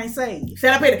mama can't say it.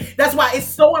 Stand up in it. That's why it's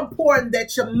so important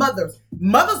that your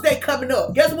Mother's Day coming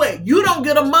up. Guess what? You don't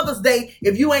get a Mother's Day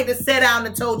if you ain't just sat down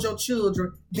and told your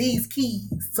children these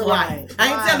keys to life.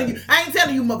 I ain't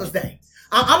telling you Mother's Day.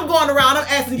 I'm going around, I'm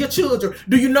asking your children,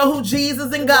 do you know who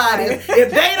Jesus and God is?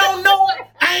 If they don't know it,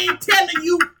 I ain't telling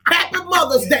you Happy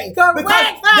Mother's Day.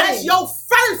 Because that's your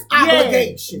first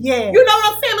obligation. Yeah. You know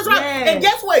what I'm saying? Ms. Robin? Yeah. And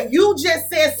guess what? You just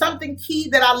said something key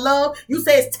that I love. You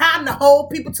say it's time to hold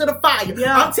people to the fire.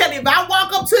 Yeah. I'm telling you, if I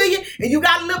walk up to you and you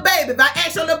got a little baby, if I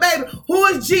ask your little baby, who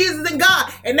is Jesus and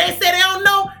God? And they say they don't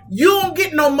know, you don't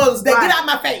get no Mother's Day. Right. Get out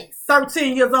my face.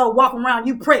 13 years old, walking around,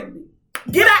 you pregnant.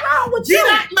 Get out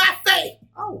my face.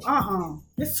 Oh,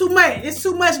 It's too much. It's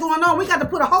too much going on. We got to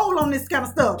put a hold on this kind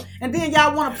of stuff. And then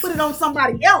y'all want to put it on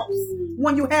somebody else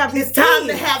when you have this. It's time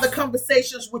to have the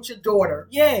conversations with your daughter.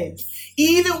 Yes.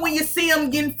 Even when you see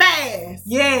them getting fast.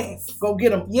 Yes. Go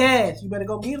get them. Yes. You better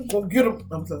go get them. Go get them.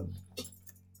 I'm sorry.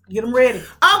 Get them ready.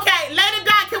 Okay, Lady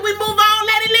Di, can we move on?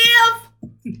 Let it live.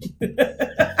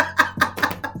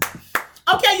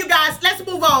 Okay, you guys, let's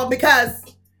move on because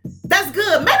that's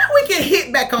good. Maybe we can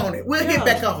hit back on it. We'll hit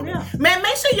back on it. Man,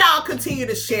 make sure y'all continue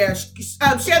to share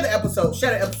the episode.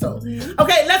 Share the episode. Mm-hmm.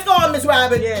 Okay, let's go on, Miss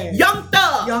Robin. Yeah. Young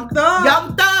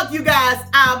Thug, you guys.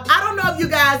 I don't know if you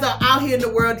guys are out here in the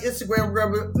world,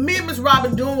 Instagram. Me and Miss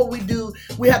Robin doing what we do.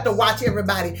 We have to watch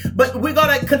everybody. But we're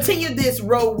going to continue this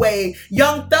Roe Wade.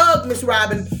 Young Thug, Miss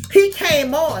Robin, he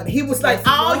came on. He was like,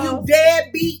 all you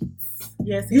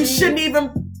deadbeats, you shouldn't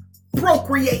even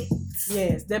procreate.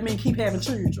 Yes, that means keep having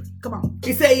children. Come on.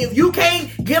 He said, if you can't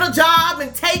get a job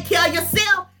and take care of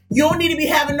yourself, you don't need to be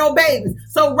having no babies.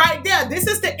 So right there, this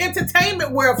is the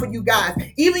entertainment world for you guys.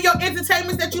 Even your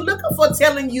entertainments that you're looking for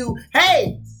telling you,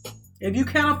 hey, if you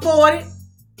can't afford it,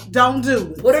 don't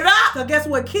do it. Put it up. So guess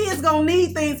what? Kids gonna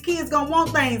need things. Kids gonna want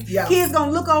things. Yeah. Kids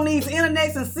gonna look on these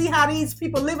internets and see how these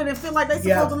people living and feel like they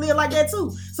supposed to live like that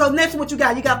too. So next what you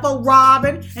got? You got folks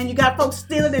robbing and you got folks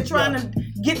stealing and trying to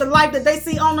get the life that they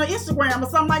see on the Instagram or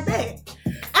something like that.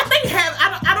 I think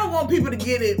I don't want people to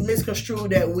get it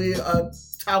misconstrued that we're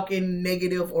talking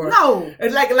negative or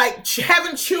like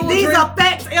having children. These are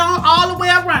facts all the way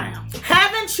around.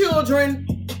 Having children,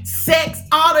 sex,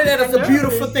 all of that is a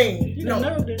beautiful thing. No.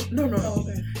 Oh,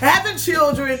 okay. Having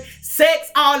children, sex,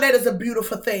 all that is a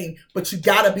beautiful thing, but you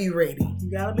gotta be ready.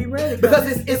 You gotta be ready because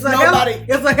it's nobody.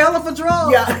 It's a hell of a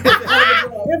drug. Yeah, it's a hell of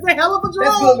a drug. It's a hell of a drug.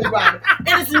 That's good, Robin.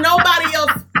 And it's nobody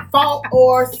else's fault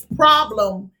or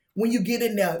problem when you get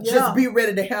in there. Yeah. Just be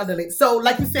ready to handle it. So,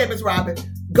 like you said, Ms. Robin,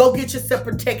 go get yourself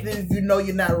protected if you know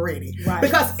you're not ready. Right.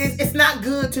 Because it's not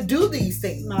good to do these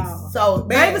things. No. So,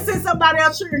 babysit somebody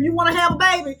else children. You want to have a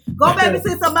baby? Go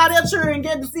babysit somebody else children and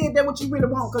get to see if that's what you really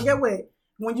want. Because get what?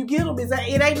 When you get them,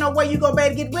 it ain't no way you gonna be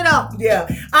able to get rid of them. Yeah.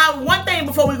 One thing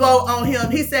before we go on him,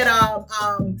 he said,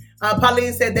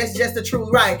 Pauline said that's just the truth,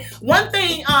 right? One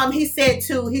thing he said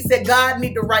too, he said God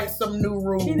need to write some new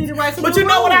rules. He need to write some But new you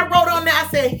know rules. what I wrote on there? I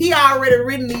said he already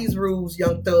written these rules,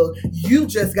 Young Thug. You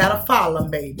just gotta follow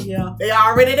them, baby. Yeah. They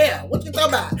already there. What you talking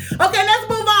about? Okay, let's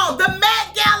move on. The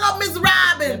Met Gala, Miss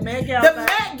Robin. The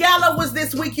Met Gala was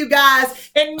this week, you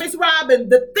guys. And Miss Robin,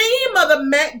 the theme of the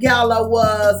Met Gala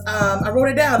was I wrote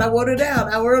it down.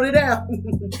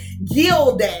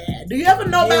 Gildad. Do you ever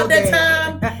know about that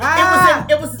time?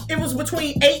 It was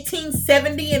between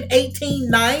 1870 and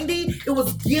 1890. It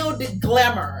was gilded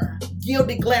glamour.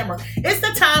 It's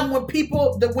the time when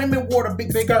the women wore the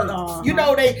big skirts. Uh-huh. You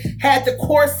know, they had the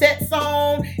corsets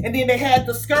on, and then they had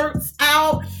the skirts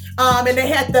out. And they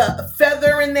had the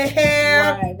feather in their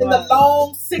hair the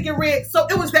long cigarette. So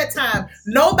it was that time.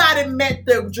 Nobody met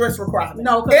the dress requirement.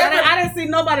 No, because I didn't see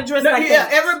nobody dressed like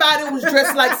that. Yeah, everybody was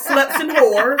dressed like sluts and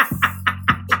whores.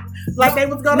 Like they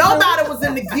was gonna. Nobody was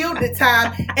in the gilded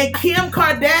time. And Kim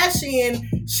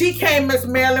Kardashian, she came as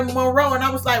Marilyn Monroe, and I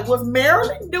was like, was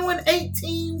Marilyn doing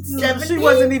 1870? She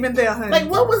wasn't even there, honey. Like,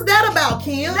 what was that about,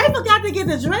 Kim? They forgot to get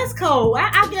the dress code.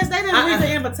 I guess they didn't read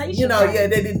the invitation. You know, yeah,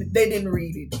 they didn't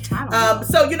read it.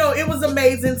 So, you know, it was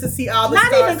amazing to see all the Not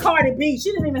stars. even Cardi B.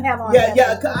 She didn't even have on.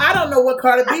 Yeah. I don't know what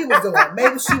Cardi B was doing.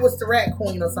 Maybe she was the rat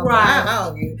queen or something. Right. I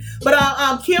don't get it. But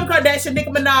Kim Kardashian, Nicki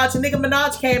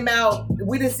Minaj came out.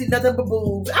 We didn't see nothing but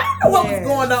boobs. I don't know what was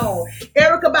going on.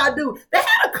 Erykah Badu. They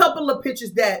had a couple of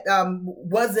pictures that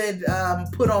wasn't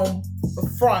put on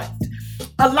front.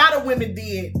 A lot of women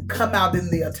did come out in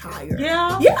the attire.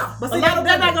 Yeah. But see, they're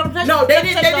not gonna take. No, they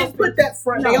didn't put that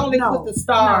front. They only put the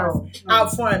stars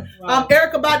out front. Right.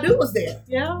 Erykah Badu was there.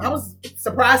 Yeah. I was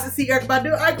surprised to see Erykah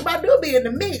Badu be in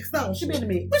the mix. No, she be in the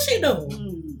mix. What she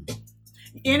doing?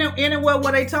 Anywhere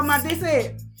where they talking about this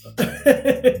at?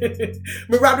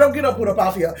 But Rob, don't get up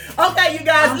off here. Okay, you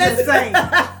guys, let's say.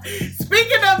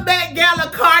 Speaking of Met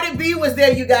Gala, Cardi B was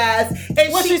there, you guys.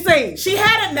 And what she say? She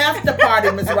had an after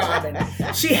party, Miss Robin.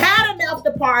 She had an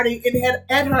after party, and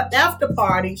at her after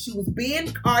party, she was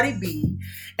being Cardi B,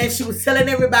 and she was telling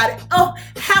everybody, "Oh,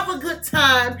 have a good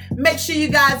time. Make sure you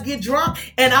guys get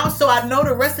drunk." And also, I know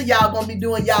the rest of y'all gonna be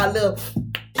doing y'all little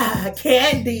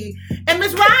candy. And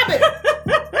Miss Robin,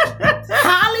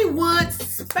 Hollywood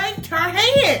spanked her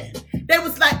hand. They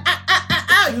was like,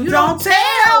 you don't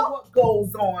tell what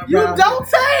goes on. You Robin. don't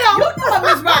tell. You know,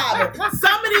 Miss Robin.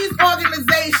 Some of these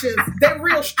organizations, they're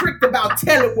real strict about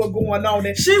telling what's going on.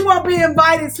 And she won't be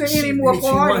invited to any more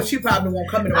parties. She probably won't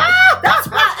come in. That's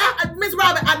why, Miss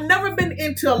Robin, I've never been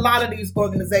into a lot of these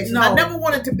organizations. I never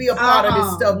wanted to be a part of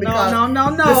this stuff because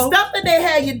no. The stuff that they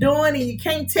have you doing and you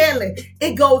can't tell it,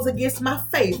 it goes against my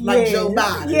faith, like Joe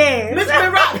Biden. Yeah. Miss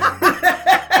Robin,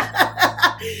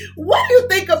 what do you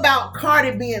think about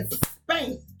Cardi being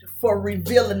spanked for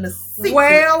revealing the secret?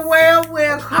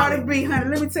 Well, Cardi B, honey,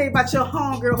 let me tell you about your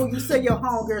homegirl who you say your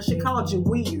homegirl. She called you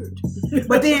weird.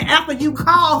 But then after you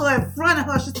called her in front of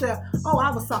her, she said, "Oh,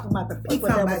 I was talking about the people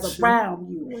that was around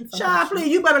you." Child, please,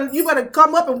 you better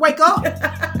come up and wake up.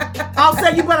 I'll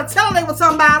say you better tell her they was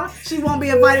talking about her. She won't be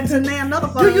invited to another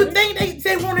party. Do you think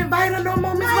they won't invite her no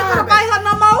more, Miss Robin? They won't invite her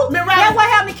no more. That's what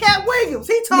happened to Cat Williams.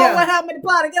 He told what happened to the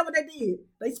party. Guess what they did?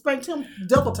 They spanked him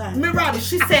double time. Miss Robin,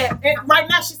 she said, right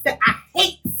now she said, "I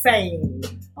hate fame.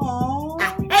 Oh,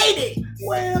 I hate it."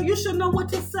 Well, you should know what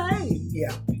to say.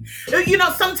 Yeah. You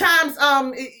know, sometimes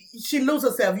she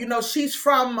loses herself. You know, she's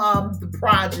from the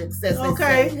projects. As they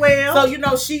say. Well.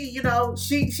 So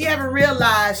she haven't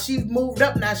realized she's moved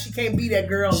up now. She can't be that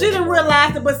girl. She didn't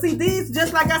realize it, but see, these,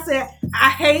 just like I said, I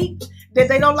hate that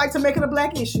they don't like to make it a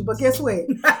black issue. But guess what?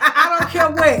 I don't care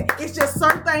what. It's just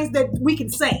certain things that we can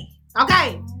say.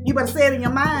 Okay, you better say it in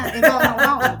your mind and go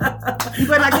on. You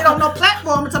better not get on no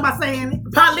platform until I'm saying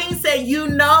it. Pauline said,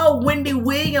 Wendy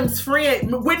Williams'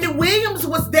 friend. Wendy Williams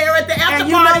was there at the after party. And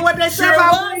you know what they said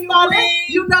about Wendy Williams?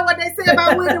 You know what they said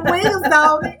about Wendy Williams,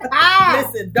 don't it?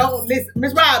 Listen,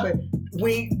 Miss Robin.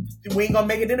 We ain't gonna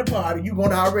make it in the party. You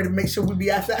gonna already make sure we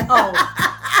be outside. Oh,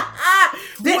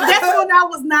 that's when I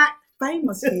was not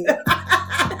famous yet.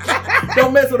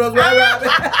 Don't mess with us, right, Robin?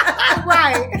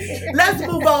 Right. Let's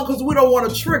move on because we don't want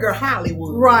to trigger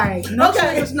Hollywood. Right. No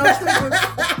triggers.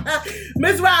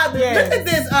 Miss Robin, look at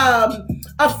this.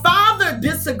 A father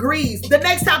disagrees. The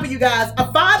next topic, you guys.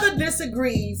 A father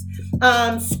disagrees.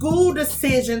 School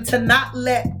decision to not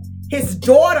let his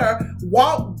daughter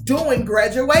walk during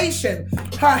graduation.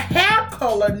 Her hair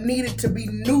color needed to be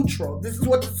neutral. This is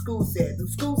what the school said. The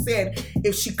school said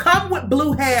if she come with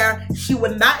blue hair, she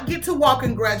would not get to walk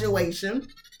in graduation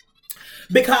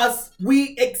because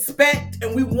we expect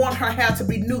and we want her hair to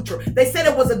be neutral. They said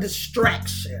it was a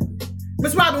distraction.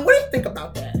 Miss Robin, what do you think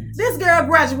about that? This girl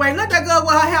graduated. Let that girl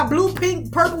with her hair blue,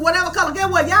 pink, purple, whatever color. Guess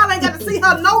what? Y'all ain't got to see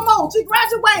her no more. She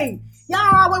graduated.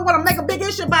 Y'all always want to make a big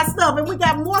issue about stuff, and we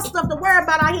got more stuff to worry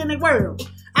about out here in the world.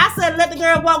 I said let the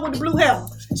girl walk with the blue hair.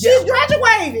 She's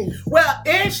graduating. Well,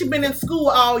 and she's been in school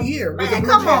all year. Man,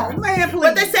 come on, man, please.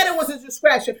 But they said it was a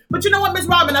distraction. But you know what, Miss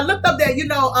Robin? I looked up there. You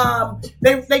know,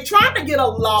 they tried to get a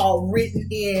law written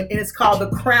in, and it's called the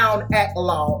Crown Act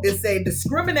law. It's a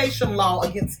discrimination law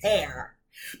against hair.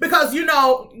 Because, you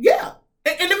know, yeah.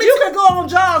 And you can go on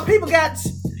jobs. People got...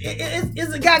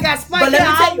 It's a guy got spiked.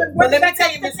 But let me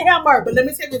tell you,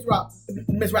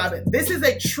 Miss Robin, this is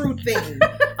a true thing.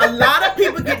 A lot of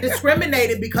people get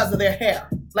discriminated because of their hair.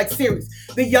 Like, serious.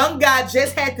 The young guy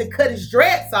just had to cut his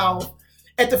dreads off,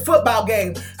 At the football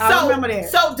game. I remember that.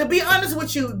 So to be honest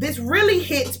with you, this really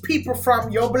hits people from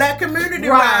your black community,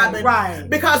 right, Robin. Right.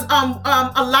 Because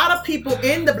a lot of people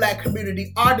in the black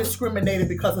community are discriminated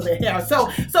because of their hair.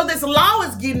 So this law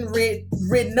is getting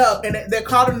written up, and they're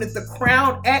calling it the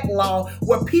Crown Act law,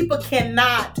 where people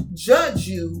cannot judge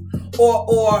you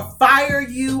or fire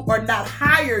you or not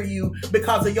hire you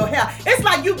because of your hair. It's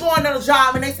like you going to a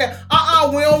job and they say,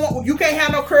 we don't want, you can't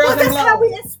have no curls and that's how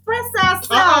we express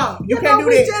ourselves. You can't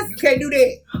do that. You can't do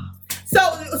that.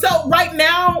 So right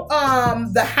now,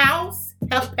 the House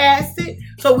have passed it.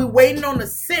 So we're waiting on the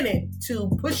Senate to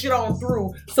push it on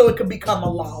through so it can become a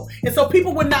law. And so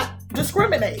people would not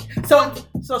discriminate. So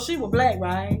she was black,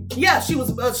 right? Yeah, she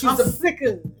was. I'm sick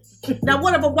of it. Now,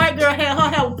 what if a white girl had her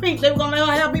hair pink? They were gonna let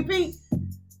her hair be pink?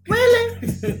 Really?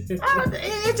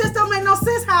 It just don't make no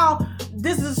sense how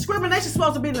this discrimination is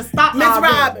supposed to be in the stock market.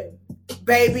 Miss Robin,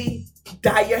 baby,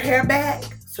 dye your hair back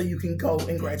so you can go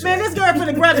and graduate. Man, this girl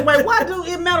finna graduate. Why do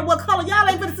it matter what color? Y'all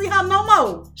ain't finna see her no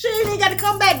more. She ain't even got to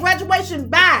come back. Graduation,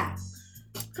 bye.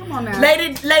 Come on now.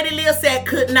 Lady Leah said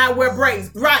could not wear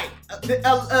braids. Right.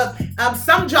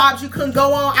 Some jobs you couldn't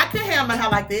go on. I couldn't have my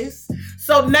hair like this.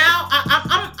 So now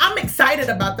I'm excited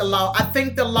about the law. I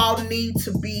think the law needs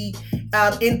to be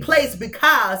in place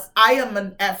because I am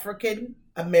an African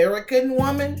American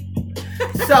woman.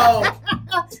 So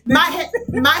my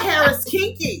hair is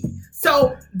kinky.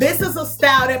 So this is a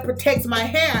style that protects my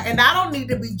hair, and I don't need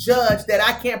to be judged that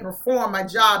I can't perform my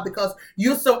job because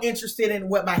you're so interested in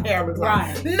what my hair looks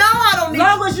like. Right. No, I don't need.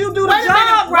 As long as you do the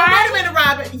job, right? Wait a minute,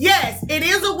 Robin. Yes, it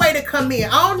is a way to come in.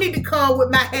 I don't need to come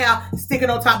with my hair sticking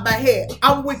on top of my head.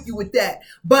 I'm with you with that.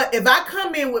 But if I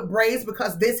come in with braids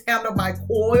because this handle my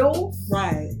coils,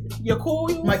 right? Your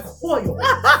coils, my coils.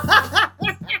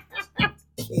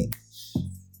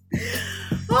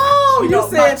 Oh, you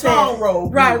said that.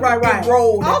 Rolled. Right. It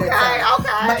rolled.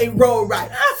 Okay. It rolled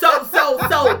right. So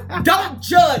don't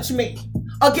judge me.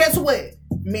 Or guess what?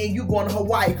 Me and you going to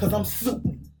Hawaii because I'm super.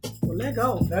 Well, let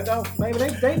go. Maybe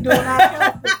they doing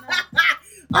our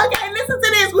Okay, listen to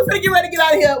this. We're finna get ready to get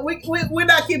out of here. We're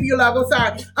not keeping you long. I'm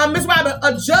sorry. Miss Robin,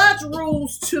 a judge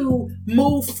rules to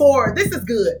move forward. This is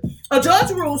good. A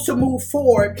judge rules to move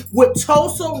forward with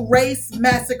Tulsa Race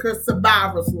Massacre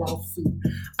Survivors lawsuit.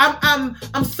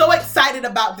 I'm so excited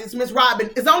about this, Miss Robin.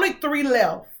 There's only 3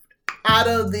 left out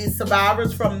of the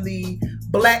survivors from the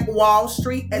Black Wall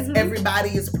Street, as everybody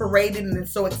is parading and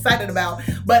so excited about.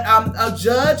 But a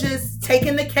judge is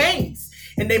taking the case.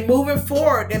 And they're moving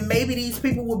forward, and maybe these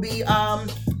people will be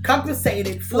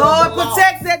compensated for Lord, the law.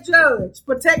 protect that judge.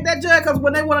 Protect that judge, because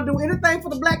when they want to do anything for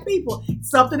the black people,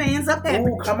 something ends up happening.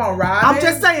 Ooh, come on, Robin. I'm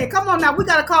just saying, come on now. We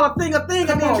got to call a thing a thing.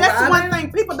 Come And then on, that's Robin. one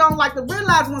thing people don't like to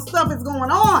realize when stuff is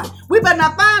going on. We better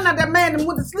not find out that man that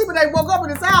went to sleep and they woke up in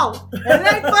his house. And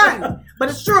it ain't funny, but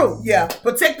it's true. Yeah,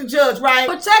 protect the judge, right?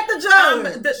 Protect the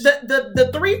judge. The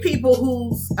 3 people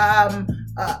who's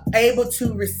able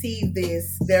to receive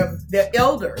this, they're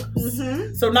elders.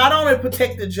 So not only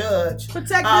protect the judge,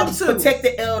 Protect them too. protect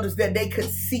the elders that they could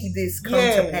see this come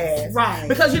to pass. Right.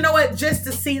 Because you know what? Just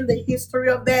to see the history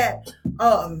of that,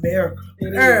 America,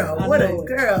 girl, what a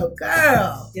girl.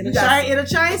 It'll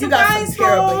change some you got things some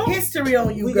terrible for 'em. history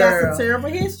on you, We girl. got some terrible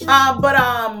history.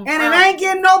 And it ain't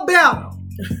getting no better.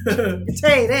 I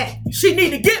tell you that. She need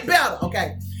to get better.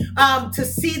 Okay. To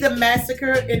see the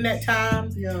massacre in that time,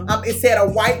 it said a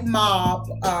white mob.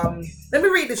 Let me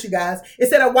read this, you guys. It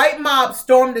said a white mob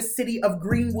stormed the city of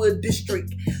Greenwood District,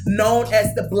 known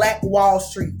as the Black Wall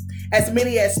Street. As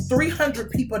many as 300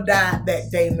 people died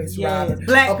that day, Miss Robin.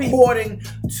 According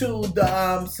to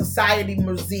the Society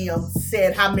Museum,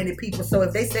 said how many people. So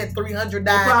if they said 300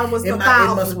 died, it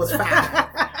must was 5.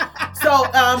 So,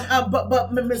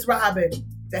 but Miss Robin,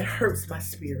 that hurts my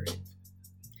spirit.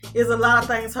 There's a lot of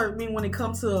things hurt me when it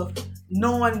comes to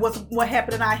knowing what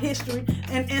happened in our history.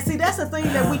 And see, that's the thing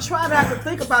that we try not to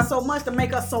think about so much to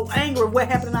make us so angry what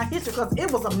happened in our history, because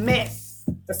it was a mess.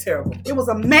 That's terrible. It was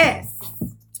a mess.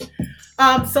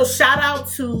 So shout out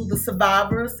to the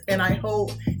survivors, and I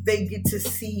hope they get to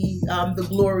see the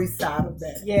glory side of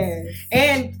that. Yes.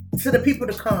 And to the people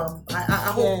to come,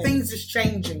 I hope things is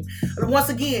changing. Once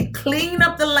again, clean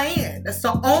up the land. That's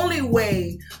the only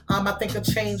way I think a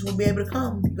change will be able to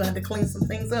come. You're gonna have to clean some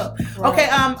things up. Right.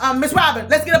 Okay, Miss Robin,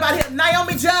 let's get up out of here.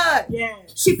 Naomi Judd. Yeah.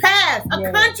 She passed.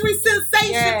 A country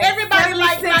sensation. Yes. Everybody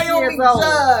liked Naomi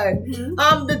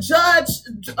Judd. The judge,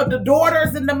 the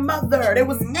daughters, and the mother. There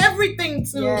was everything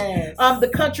to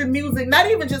the country music. Not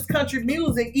even just country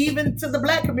music, even to the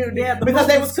black community. Yeah, because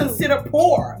they was considered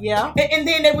poor. Yeah. And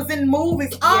then they was in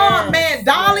movies. Oh man,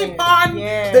 Dolly Parton,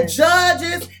 the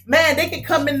judges, man, they can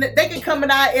come in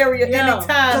our area anytime.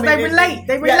 Because they relate.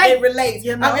 They relate.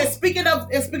 You know? And speaking of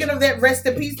that rest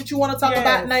in peace that you want to talk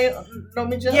about,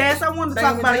 Naomi Judd. Yes, I wanted to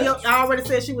talk about it. I already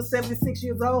said she was 76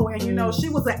 years old, and you know she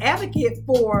was an advocate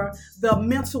for the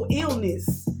mental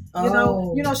illness.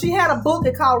 You know, she had a book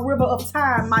that called River of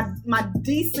Time, my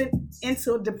descent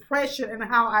into depression and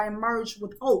how I emerged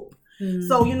with hope.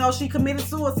 So, you know, she committed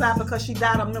suicide because she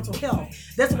died of mental health.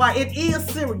 That's why it is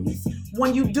serious.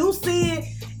 When you do see it,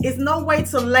 it's no way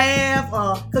to laugh,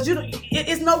 because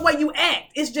it's no way you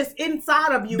act. It's just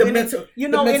inside of you. And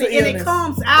it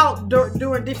comes out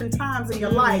during different times in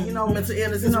your life. You know, mental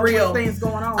illness is real. Things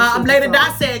going on. Lady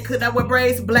Dot said, "Could I wear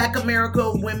braids? Black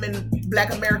American women."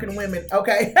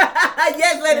 Okay.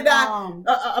 Yes, Lady Dot.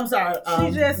 I'm sorry.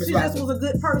 She just was a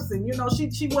good person. You know,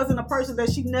 she wasn't a person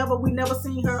that we never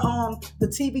seen her on the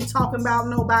TV talking about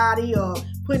nobody or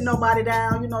putting nobody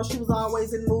down. You know, she was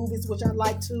always in movies, which I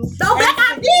like too.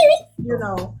 You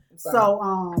know. So,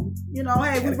 you know,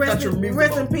 hey, we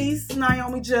rest in peace,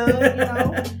 Naomi Judd, you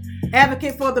know.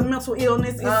 Advocate for the mental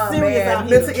illness is serious out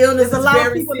here. Mental illness is a lot of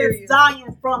very people serious. that's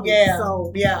dying from it.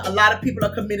 So a lot of people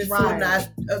are committing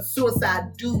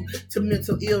suicide due to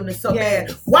mental illness. So man,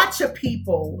 watch your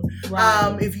people.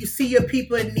 If you see your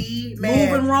people in need,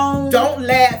 man, moving wrong, don't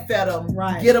laugh at them.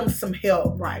 Get them some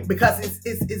help. Because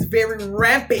it's very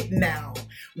rampant now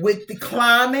with the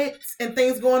climate and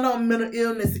things going on. Mental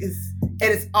illness is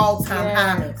at its all-time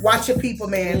high. Watch your people,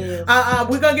 man.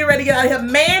 We're gonna get ready to get out of here.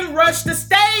 Man rushed the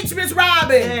stage, Miss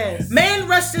Robin. Man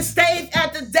rushed the stage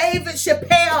after David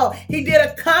Chappelle. He did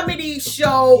a comedy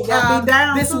show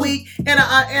this week, and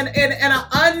an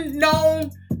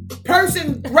unknown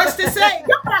person rushed the stage. That's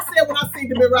what I said when I seen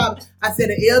the Miss Robin. I said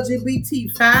the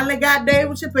LGBT finally got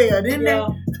David Chappelle, didn't they?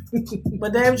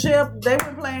 But David Chappelle, they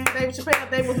were playing David Chappelle.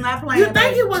 They was not playing. You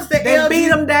think it was the They beat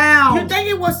him down. You think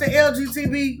it was the LG?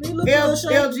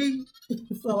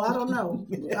 So I don't know.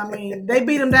 I mean, they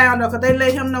beat him down though, because they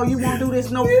let him know you won't do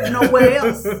this nowhere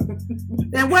else.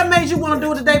 And what made you want to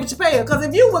do it to David Chappelle? Because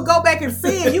if you would go back and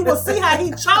see it, you would see how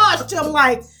he charged him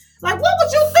like what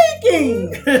was you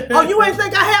thinking? Oh, you ain't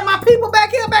think I had my people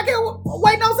back here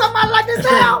waiting on somebody like this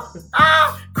now?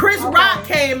 Chris Rock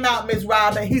came out, Miss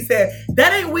Robin. He said,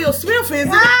 "That ain't Will Smith, is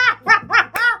it?"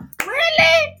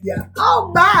 Really? Yeah.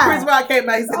 Oh my. Chris Rock came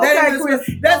out. He said, "That ain't Will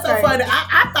Smith." That's so funny.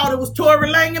 I thought it was Tory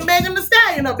Lanez and Megan Thee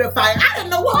Stallion up there fighting. I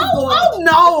didn't know what was going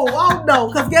on. Oh no.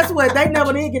 Because guess what? They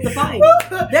never did get to fight.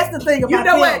 That's the thing about you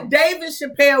know what? David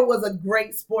Chappelle was a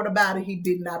great sport about it. He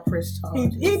did not press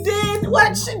charges. He did.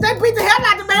 What? They beat the hell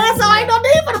out of the man, so ain't no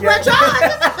need for the press charges.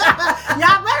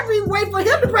 Y'all better be waiting for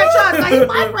him to press charges. Like he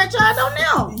might press charges on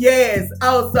them. Yes.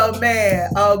 Oh, so man.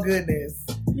 Oh, goodness.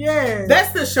 Yeah.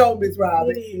 That's the show, Miss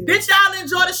Robin. Did y'all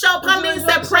enjoy the show? Pauline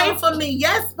said, "Pray for me."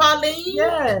 Yes, Pauline.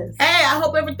 Yes. Hey, I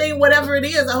hope everything, whatever it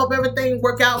is, I hope everything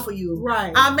work out for you.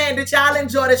 Right. Man, did y'all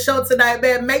enjoy the show tonight,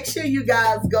 man? Make sure you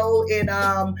guys go and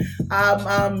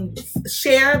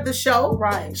share the show.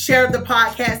 Right. Share the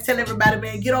podcast. Tell everybody,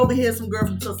 man, get over here. Some girl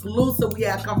from Tuscaloosa. We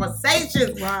have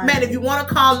conversations. Right. Man, if you want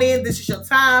to call in, this is your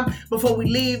time before we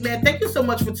leave, man. Thank you so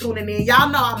much for tuning in. Y'all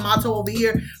know our motto over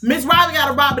here. Miss Robin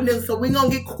got a Robinism, so we're going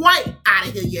to get quite out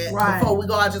of here yet. Before we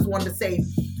go, I just wanted to say,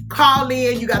 call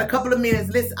in. You got a couple of minutes.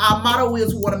 Listen, our motto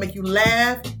is we want to make you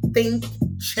laugh, think,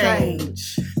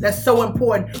 change. That's so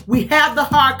important. We have the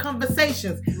hard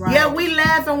conversations. Right. Yeah, we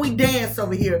laugh and we dance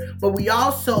over here, but we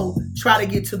also try to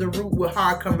get to the root with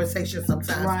hard conversations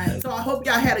sometimes. Right. So I hope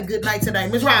y'all had a good night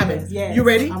tonight. Miss Robin, you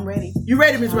ready? I'm ready. You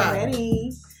ready, Miss Robin?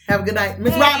 Ready. Have a good night.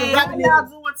 Miss Robin, how y'all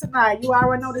doing tonight? You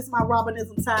already know this is my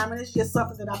Robinism time, and it's just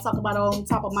something that I talk about on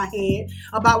top of my head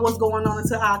about what's going on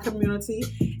into our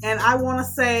community. And I want to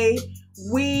say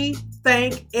we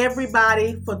thank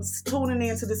everybody for tuning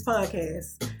in to this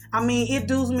podcast. I mean, it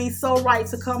does me so right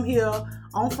to come here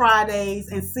on Fridays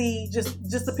and see just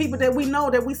the people that we know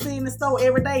that we see in the store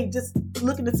every day, just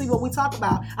looking to see what we talk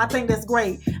about. I think that's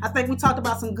great. I think we talked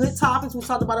about some good topics. We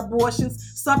talked about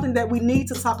abortions, something that we need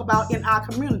to talk about in our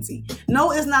community.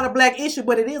 No, it's not a black issue,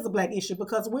 but it is a black issue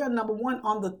because we're number one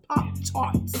on the pop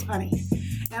charts, honey.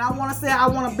 And I want to say I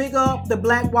want to big up the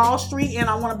Black Wall Street, and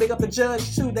I want to big up the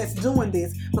judge too that's doing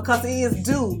this, because it is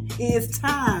due. It is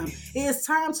time. It is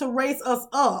time to raise us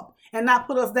up and not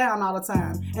put us down all the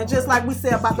time. And just like we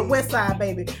said about the West Side,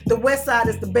 baby, the West Side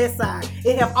is the best side.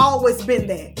 It have always been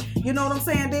that. You know what I'm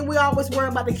saying? Then we always worry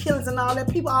about the killings and all that.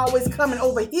 People always coming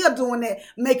over here doing that,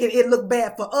 making it look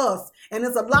bad for us. And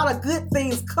there's a lot of good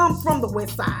things come from the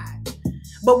West Side.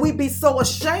 But we be so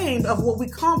ashamed of where we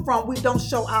come from, we don't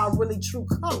show our really true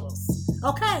colors.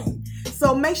 Okay?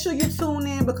 So make sure you tune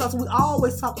in because we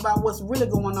always talk about what's really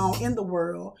going on in the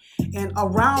world and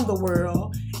around the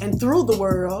world and through the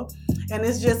world. And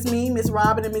it's just me, Miss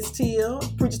Robin, and Miss Teal,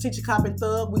 Preacher, Teacher, Cop, and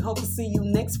Thug. We hope to see you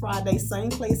next Friday, same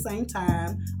place, same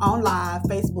time, on live,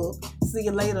 Facebook. See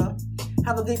you later.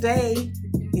 Have a good day.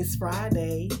 It's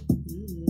Friday.